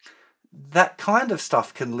 That kind of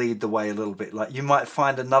stuff can lead the way a little bit. Like, you might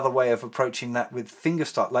find another way of approaching that with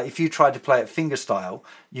fingerstyle. Like, if you tried to play it fingerstyle,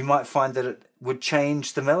 you might find that it would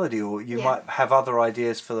change the melody, or you might have other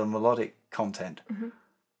ideas for the melodic content. Mm-hmm.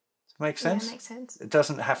 Does it make sense? Yeah, it makes sense. It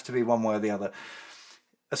doesn't have to be one way or the other.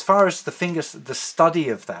 As far as the study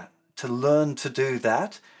of that, to learn to do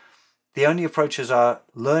that, the only approaches are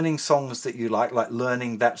learning songs that you like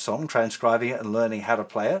learning that song, transcribing it, and learning how to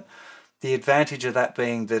play it. The advantage of that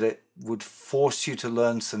being that it would force you to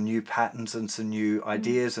learn some new patterns and some new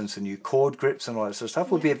ideas and some new chord grips and all that sort of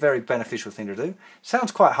stuff. Would be a very beneficial thing to do.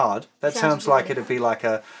 Sounds quite hard. That sounds like it'd be like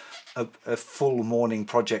a full morning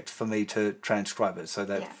project for me to transcribe it. So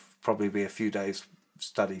that'd probably be a few days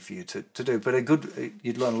study for you to do. But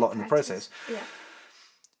you'd learn a lot in the process. Yeah.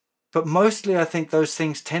 But mostly I think those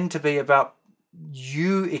things tend to be about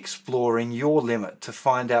you exploring your limit to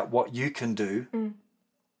find out what you can do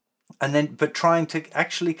And then, but trying to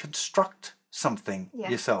actually construct something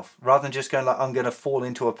yourself, rather than just going like, I'm going to fall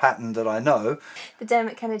into a pattern that I know. The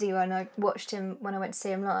Dermot Kennedy one, I watched him when I went to see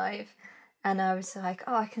him live, and I was like,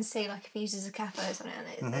 oh, I can see like if he uses a capo or something.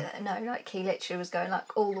 And no, like he literally was going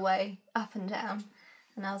like all the way up and down,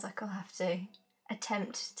 and I was like, I'll have to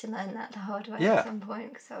attempt to learn that the hard way at some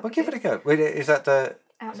point. Well, give it a go. Is that the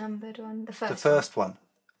Outnumbered one? The first. The first one.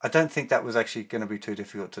 I don't think that was actually going to be too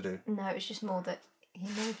difficult to do. No, it was just more that he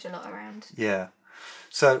moved a lot around. Yeah.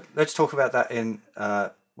 So let's talk about that in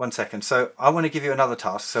 1 second. So I want to give you another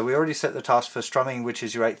task. So we already set the task for strumming, which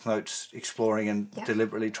is your eighth notes, exploring and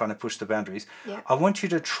deliberately trying to push the boundaries. Yeah. I want you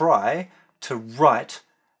to try to write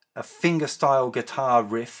a fingerstyle guitar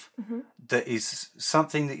riff that is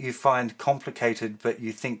something that you find complicated but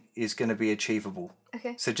you think is going to be achievable.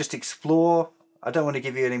 Okay. So just explore. I don't want to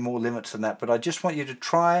give you any more limits than that, but I just want you to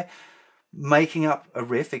try making up a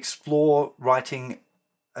riff, explore writing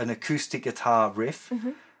an acoustic guitar riff,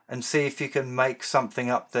 and see if you can make something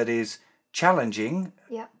up that is challenging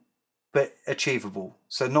but achievable.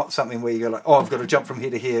 So not something where you go like, oh, I've got to jump from here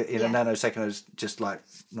to here in a nanosecond. It's just like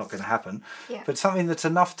not going to happen. But something that's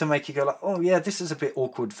enough to make you go like, oh yeah, this is a bit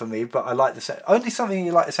awkward for me, but I like the sound. Only something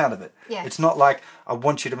you like the sound of it. It's not like I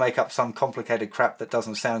want you to make up some complicated crap that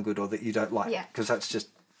doesn't sound good or that you don't like, because that's just,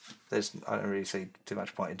 I don't really see too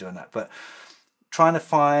much point in doing that. But trying to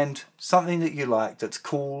find something that you like that's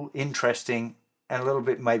cool, interesting, and a little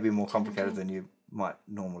bit maybe more complicated than you might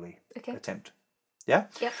normally attempt. Yeah?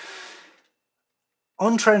 Yep.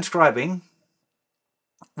 On transcribing,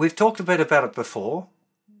 we've talked a bit about it before,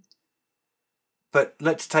 but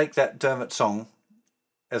let's take that Dermot song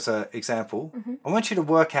as an example. I want you to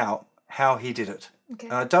work out how he did it. Okay.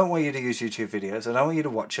 And I don't want you to use YouTube videos. I don't want you to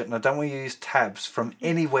watch it, and I don't want you to use tabs from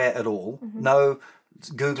anywhere at all. No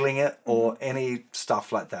Googling it or any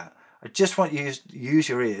stuff like that. I just want you to use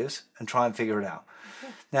your ears and try and figure it out.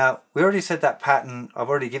 Now, we already said that pattern. I've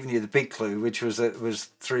already given you the big clue, which was it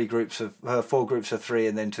was 4 groups of 3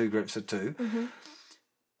 and then 2 groups of 2.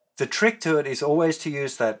 The trick to it is always to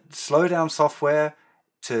use that slow down software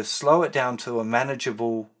to slow it down to a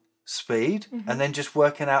manageable speed, and then just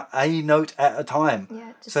working out a note at a time.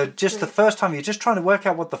 So just the first time, you're just trying to work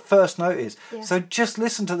out what the first note is. So just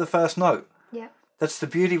listen to the first note. That's the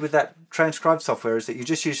beauty with that transcribe software, is that you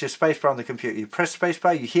just use your spacebar on the computer. You press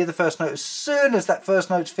spacebar, you hear the first note. As soon as that first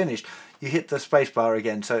note's finished, you hit the spacebar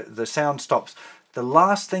again, so the sound stops. The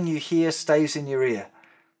last thing you hear stays in your ear.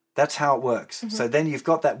 That's how it works. So then you've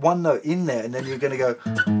got that one note in there, and then you're going to go...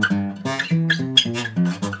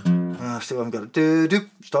 still haven't got it. Do-do,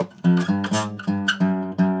 stop.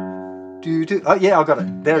 Do-do. Oh, yeah, I got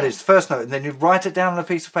it. There it is, first note. And then you write it down on a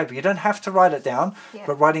piece of paper. You don't have to write it down,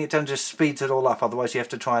 but writing it down just speeds it all up. Otherwise, you have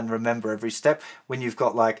to try and remember every step. When you've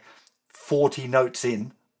got like 40 notes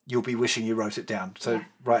in, you'll be wishing you wrote it down. So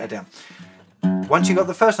write it down. Once you got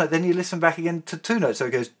the first note, then you listen back again to 2 notes. So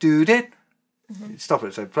it goes do-dit. Stop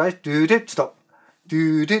it. So play do-dit, stop.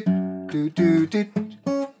 Do-dit, do-do-dit.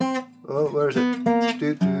 Oh, where is it?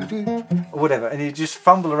 Do-do-do. Or whatever. And you just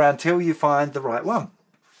fumble around till you find the right one.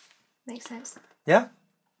 Makes sense. Yeah?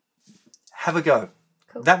 Have a go.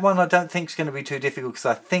 Cool. That one I don't think is going to be too difficult, because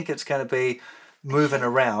I think it's going to be moving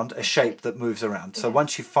around, a shape that moves around. So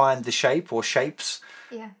once you find the shape or shapes,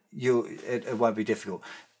 it won't be difficult.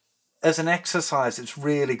 As an exercise, it's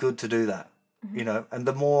really good to do that. You know, and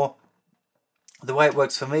the way it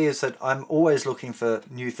works for me is that I'm always looking for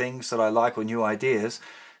new things that I like or new ideas.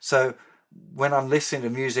 So when I'm listening to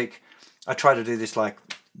music, I try to do this like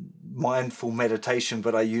mindful meditation,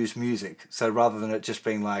 but I use music. So rather than it just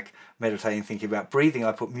being like meditating, thinking about breathing,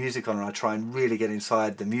 I put music on and I try and really get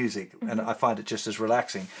inside the music, and I find it just as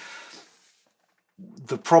relaxing.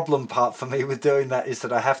 The problem part for me with doing that is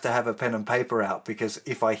that I have to have a pen and paper out, because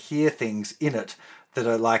if I hear things in it that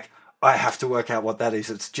are like, I have to work out what that is,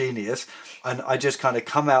 it's genius, and I just kind of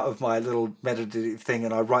come out of my little meditative thing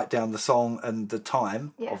and I write down the song and the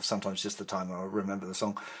time, or sometimes just the time, I'll remember the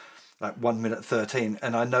song, like 1 minute 13,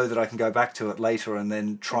 and I know that I can go back to it later and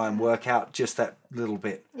then try and work out just that little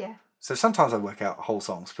bit. So sometimes I work out whole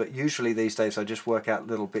songs, but usually these days I just work out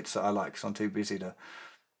little bits that I like, because I'm too busy to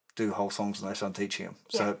do whole songs unless I'm teaching them.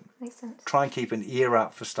 So makes sense. Try and keep an ear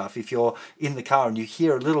out for stuff. If you're in the car and you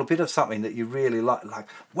hear a little bit of something that you really like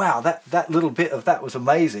wow, that little bit of that was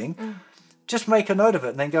amazing, just make a note of it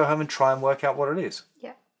and then go home and try and work out what it is.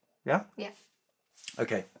 Yeah?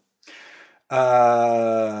 Okay.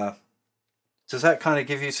 Does that kind of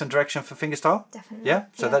give you some direction for fingerstyle? Definitely. Yeah?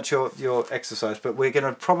 So that's your exercise. But we're going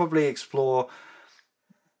to probably explore...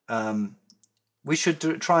 we should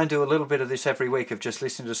try and do a little bit of this every week, of just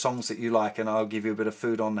listening to songs that you like, and I'll give you a bit of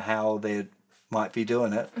food on how they're might be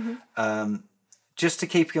doing it, just to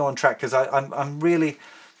keep you on track. Because I'm really,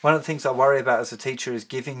 one of the things I worry about as a teacher is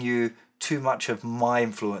giving you too much of my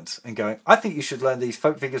influence and going, I think you should learn these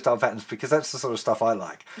folk fingerstyle patterns because that's the sort of stuff I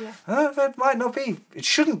like. Yeah. That might not be, it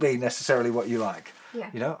shouldn't be necessarily what you like.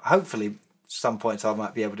 Yeah. You know, hopefully some points I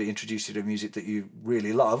might be able to introduce you to music that you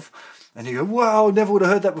really love, and you go, wow, never would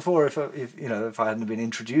have heard that before if I hadn't been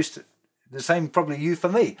introduced. The same probably you for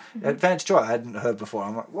me. Advanced Joy I hadn't heard before.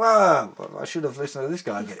 I'm like, wow, I should have listened to this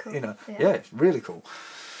guy. Cool. You know, Yeah. it's really cool.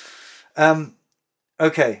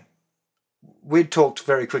 Okay, we'd talked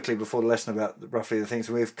very quickly before the lesson about roughly the things.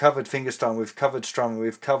 We've covered fingerstyle, we've covered strumming,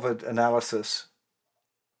 we've covered analysis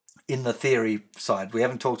in the theory side. We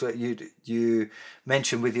haven't talked about, you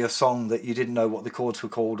mentioned with your song that you didn't know what the chords were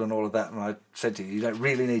called and all of that, and I said to you, you don't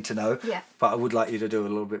really need to know, but I would like you to do a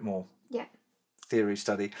little bit more theory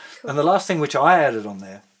study. Cool. And the last thing which I added on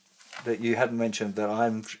there that you hadn't mentioned that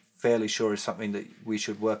I'm fairly sure is something that we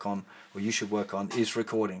should work on, or you should work on, is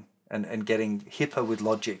recording and getting hipper with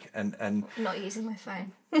Logic and not using my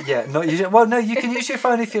phone. not using, well, no, you can use your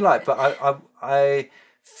phone if you like, but I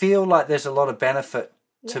feel like there's a lot of benefit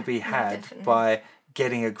to be had by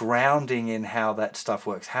getting a grounding in how that stuff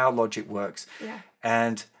works, how Logic works. Yeah.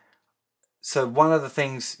 And so one of the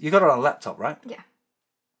things, you got it on a laptop, right? Yeah.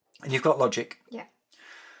 And you've got Logic. Yeah.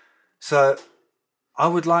 So I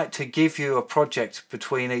would like to give you a project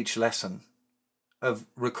between each lesson of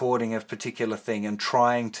recording a particular thing and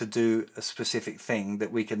trying to do a specific thing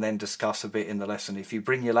that we can then discuss a bit in the lesson. If you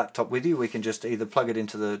bring your laptop with you, we can just either plug it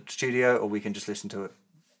into the studio or we can just listen to it,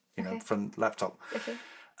 you know, from laptop. Okay.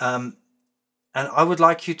 And I would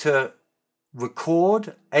like you to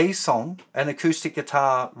record a song, an acoustic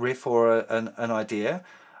guitar riff or an idea,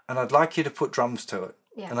 and I'd like you to put drums to it.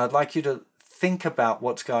 Yeah. And I'd like you to think about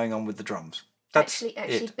what's going on with the drums. That's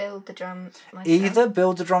actually build the drum myself. Either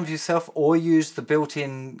build the drums yourself or use the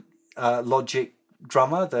built-in Logic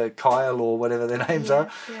drummer, the Kyle or whatever their names are.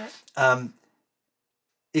 Yeah.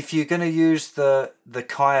 If you're going to use the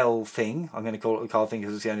Kyle thing, I'm going to call it the Kyle thing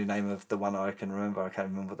because it's the only name of the one I can remember. I can't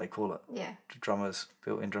remember what they call it. Yeah. Drummers,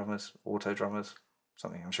 built-in drummers, auto drummers,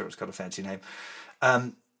 something. I'm sure it's got a fancy name.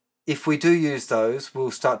 If we do use those,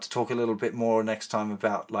 we'll start to talk a little bit more next time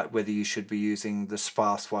about like whether you should be using the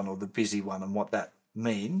sparse one or the busy one and what that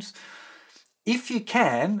means. If you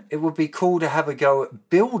can, it would be cool to have a go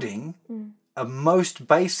at building a most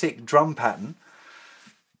basic drum pattern.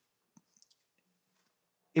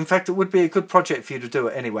 In fact, it would be a good project for you to do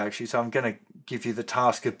it anyway, actually. So I'm going to give you the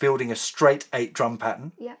task of building a straight 8 drum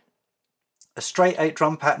pattern. Yeah. A straight 8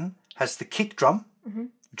 drum pattern has the kick drum,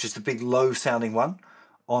 which is the big low sounding one,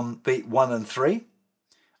 on beat 1 and 3.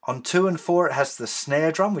 On 2 and 4, it has the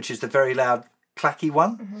snare drum, which is the very loud, clacky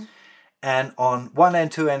one. And on 1 and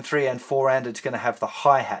 2 and 3 and 4 and, it's going to have the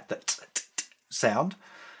hi-hat, that sound.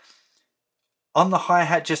 On the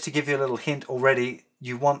hi-hat, just to give you a little hint already,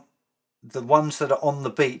 you want the ones that are on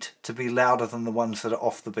the beat to be louder than the ones that are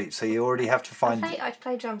off the beat. So you already have to find... I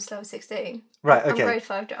play drums till I was 16. Right, okay. I'm grade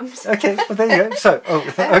 5 drums. Okay, well there you go. So,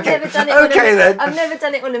 okay. I've never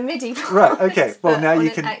done it on a MIDI board. Right, okay. Well, now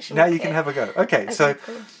you can have a go. Okay, so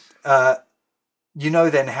cool. You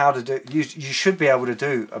know then how to do... You should be able to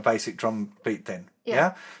do a basic drum beat then.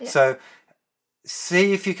 Yeah? So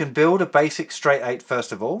see if you can build a basic straight 8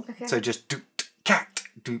 first of all. Okay. So just do-cat.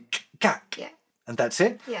 Yeah. And that's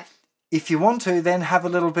it. Yeah. If you want to, then have a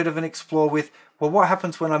little bit of an explore with, well, what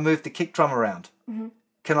happens when I move the kick drum around?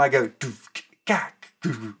 Can I go do ga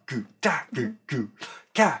goo goo da goo goo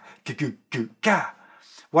ga goo goo ga?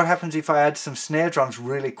 What happens if I add some snare drums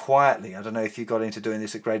really quietly? I don't know if you got into doing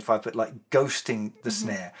this at grade 5, but like ghosting the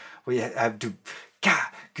snare, where you have do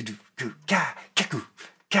ga goo goo ga goo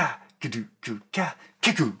ga goo goo ga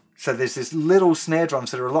goo. So there's this little snare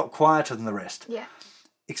drums that are a lot quieter than the rest. Yeah.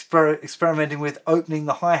 Experimenting with opening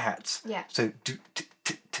the hi-hats. Yeah. So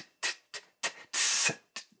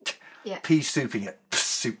pea souping it.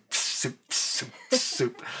 Soup, soup, soup,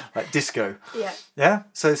 soup. Like disco. Yeah. Yeah?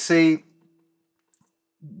 So see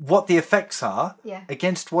what the effects are Yeah.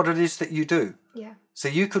 against what it is that you do. Yeah. So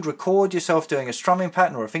you could record yourself doing a strumming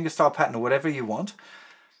pattern or a fingerstyle pattern or whatever you want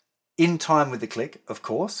in time with the click, of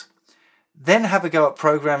course. Then have a go at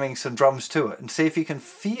programming some drums to it and see if you can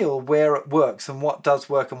feel where it works and what does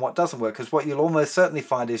work and what doesn't work. Because what you'll almost certainly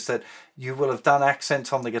find is that you will have done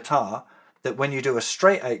accents on the guitar that when you do a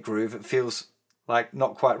straight 8 groove, it feels like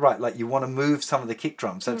not quite right. Like you want to move some of the kick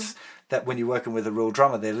drums. That's that when you're working with a real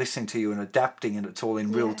drummer, they're listening to you and adapting and it's all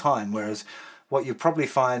in real time. Whereas what you probably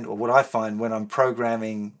find, or what I find when I'm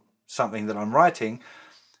programming something that I'm writing,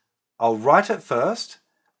 I'll write it first.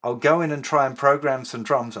 I'll go in and try and program some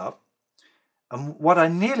drums up. And what I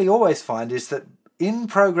nearly always find is that in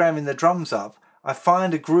programming the drums up, I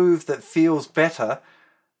find a groove that feels better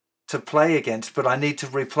to play against, but I need to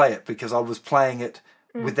replay it because I was playing it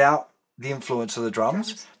without the influence of the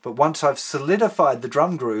drums. But once I've solidified the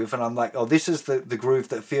drum groove and I'm like, oh, this is the groove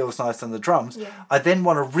that feels nice on the drums, I then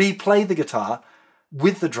want to replay the guitar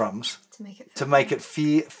with the drums to make it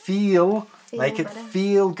feel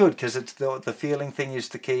good, because it's the feeling thing is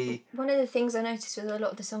the key. One of the things I noticed with a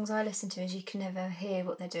lot of the songs I listen to is you can never hear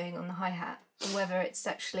what they're doing on the hi-hat, whether it's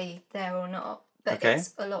actually there or not, but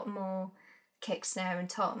it's a lot more kick, snare and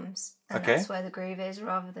toms, and that's where the groove is,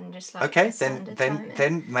 rather than just like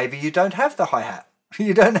then maybe you don't have the hi-hat.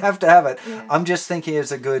 You don't have to have it. I'm just thinking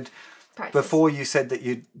it's a good practice. Before you said that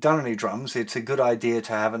you'd done any drums, it's a good idea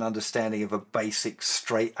to have an understanding of a basic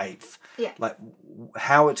straight eighth, like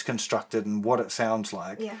how it's constructed and what it sounds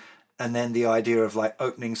like, and then the idea of like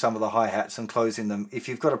opening some of the hi-hats and closing them. If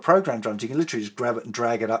you've got a programmed drums, you can literally just grab it and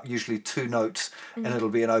drag it up, usually 2 notes, and it'll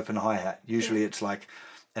be an open hi-hat. Usually it's like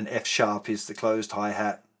an F sharp is the closed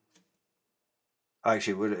hi-hat.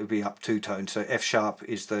 Actually, it would be up 2 tones. So F sharp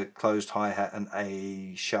is the closed hi-hat and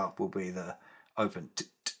A sharp will be the open.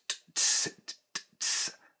 It's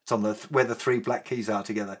on where the 3 black keys are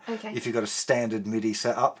together. If you've got a standard MIDI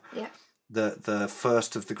setup, the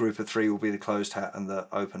first of the group of 3 will be the closed hat and the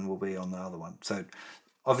open will be on the other one. So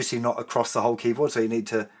obviously not across the whole keyboard, so you need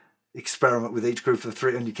to experiment with each group of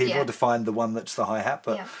 3 on your keyboard to find the one that's the hi-hat.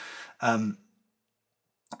 But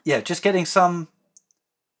just getting some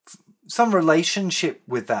relationship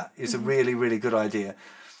with that is a really, really good idea.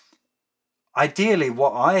 Ideally,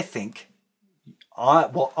 what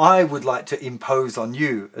I would like to impose on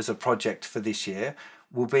you as a project for this year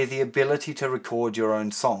will be the ability to record your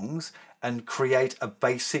own songs and create a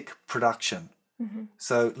basic production.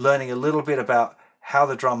 So learning a little bit about how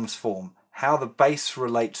the drums form, how the bass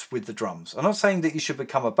relates with the drums. I'm not saying that you should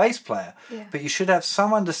become a bass player, but you should have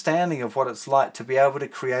some understanding of what it's like to be able to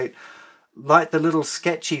create, like the little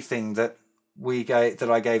sketchy thing that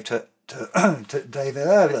I gave to David.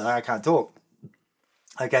 I can't talk.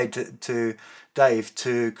 I gave to Dave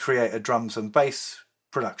to create a drums and bass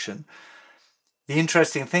production. The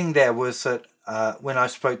interesting thing there was that when I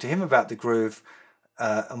spoke to him about the groove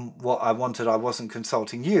and what I wanted, I wasn't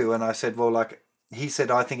consulting you. And I said, well, like he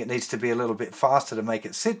said, I think it needs to be a little bit faster to make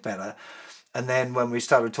it sit better. And then when we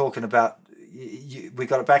started talking about, we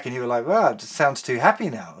got it back and you were like, wow, it sounds too happy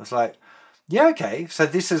now. I was like, yeah, okay. So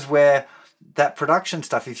this is where that production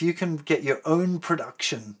stuff, if you can get your own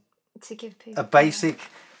production to give people a basic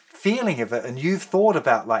feeling of it, and you've thought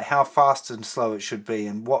about like how fast and slow it should be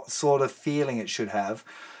and what sort of feeling it should have,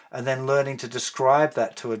 and then learning to describe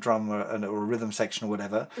that to a drum or a rhythm section or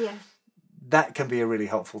whatever, that can be a really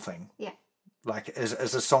helpful thing. Like as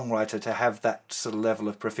a songwriter, to have that sort of level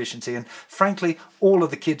of proficiency. And frankly, all of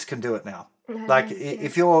the kids can do it now. Like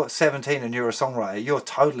if you're 17 and you're a songwriter, you're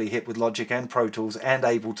totally hit with Logic and Pro Tools and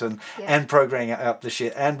Ableton and programming up the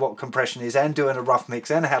shit and what compression is and doing a rough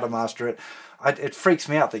mix and how to master it. It freaks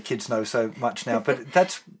me out that kids know so much now, but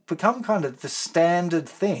that's become kind of the standard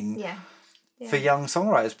thing for young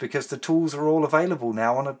songwriters, because the tools are all available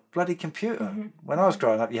now on a bloody computer. When I was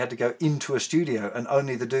growing up, you had to go into a studio and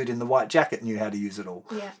only the dude in the white jacket knew how to use it all.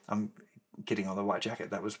 I'm kidding on the white jacket.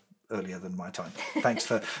 That was earlier than my time. Thanks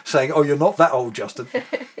for saying, oh, you're not that old, Justin.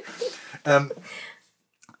 But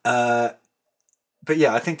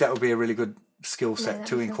yeah, I think that would be a really good skill set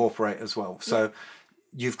to incorporate as well. So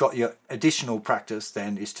you've got your additional practice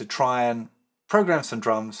then is to try and program some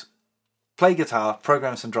drums, play guitar,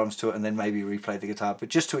 program some drums to it, and then maybe replay the guitar, but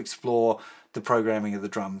just to explore the programming of the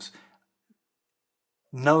drums.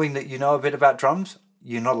 Knowing that you know a bit about drums,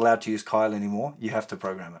 you're not allowed to use Kyle anymore. You have to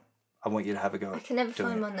program it. I want you to have a go. I can never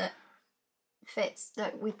find one that fits,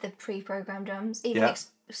 like with the pre-programmed drums. Even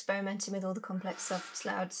experimenting with all the complex softs,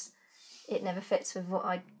 louds, it never fits with what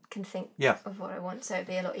I can think of what I want. So it'd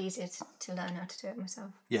be a lot easier to learn how to do it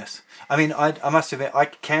myself. Yes, I mean, I must admit, I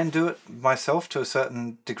can do it myself to a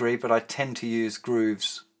certain degree, but I tend to use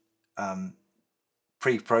grooves,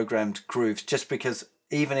 pre-programmed grooves, just because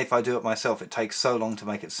even if I do it myself, it takes so long to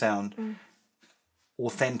make it sound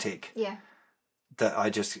authentic. That I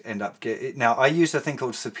just end up now I use a thing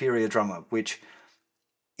called Superior Drummer, which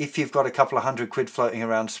if you've got a couple of £100 floating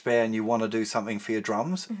around spare and you want to do something for your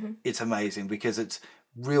drums, it's amazing because it's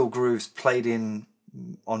real grooves played in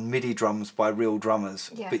on MIDI drums by real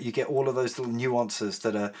drummers, but you get all of those little nuances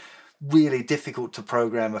that are really difficult to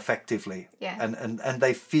program effectively, and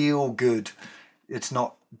they feel good. It's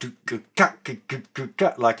not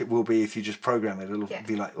like it will be if you just program it. It'll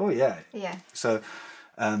be like, oh yeah. So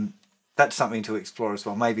that's something to explore as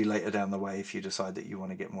well. Maybe later down the way if you decide that you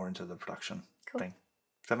want to get more into the production thing.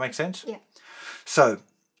 Does that make sense? Yeah. So,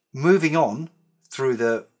 moving on for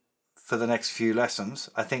the next few lessons,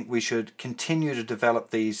 I think we should continue to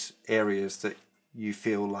develop these areas that you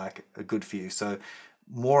feel like are good for you. So,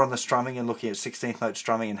 more on the strumming and looking at 16th note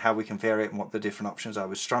strumming and how we can vary it and what the different options are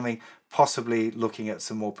with strumming, possibly looking at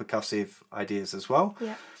some more percussive ideas as well.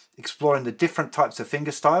 Yeah. Exploring the different types of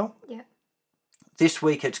finger style. Yeah. This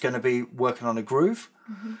week it's going to be working on a groove.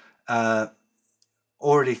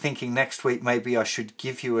 Already thinking next week maybe I should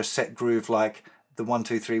give you a set groove like the 1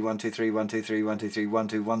 2 3 1 2 3 1 2 3 1 2 3 1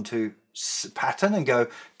 2 1 2 pattern, and go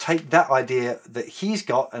take that idea that he's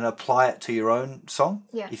got and apply it to your own song.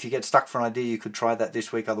 Yeah. If you get stuck for an idea, you could try that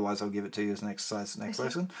this week. Otherwise, I'll give it to you as an exercise next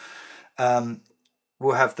lesson.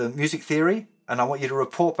 We'll have the music theory, and I want you to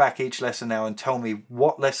report back each lesson now and tell me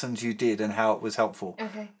what lessons you did and how it was helpful.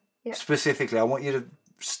 Okay. Yeah. Specifically, I want you to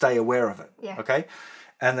stay aware of it. Yeah. Okay.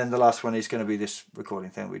 And then the last one is going to be this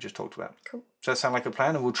recording thing we just talked about. Cool. Does that sound like a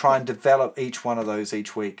plan? And we'll try and develop each one of those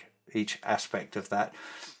each week, each aspect of that.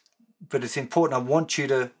 But it's important. I want you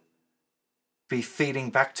to be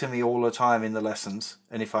feeding back to me all the time in the lessons,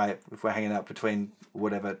 and if we're hanging out between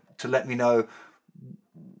whatever, to let me know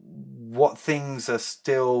what things are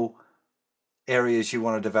still areas you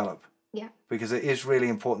want to develop. Yeah. Because it is really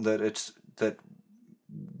important that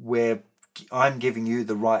I'm giving you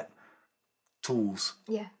the right tools.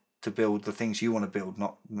 Yeah. To build the things you want to build,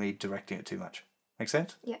 not me directing it too much. Make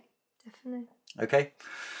sense? Yeah, definitely. Okay.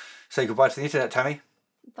 Say goodbye to the internet, Tammy.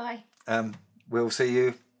 Bye. We'll see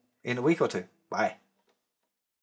you in a week or two. Bye.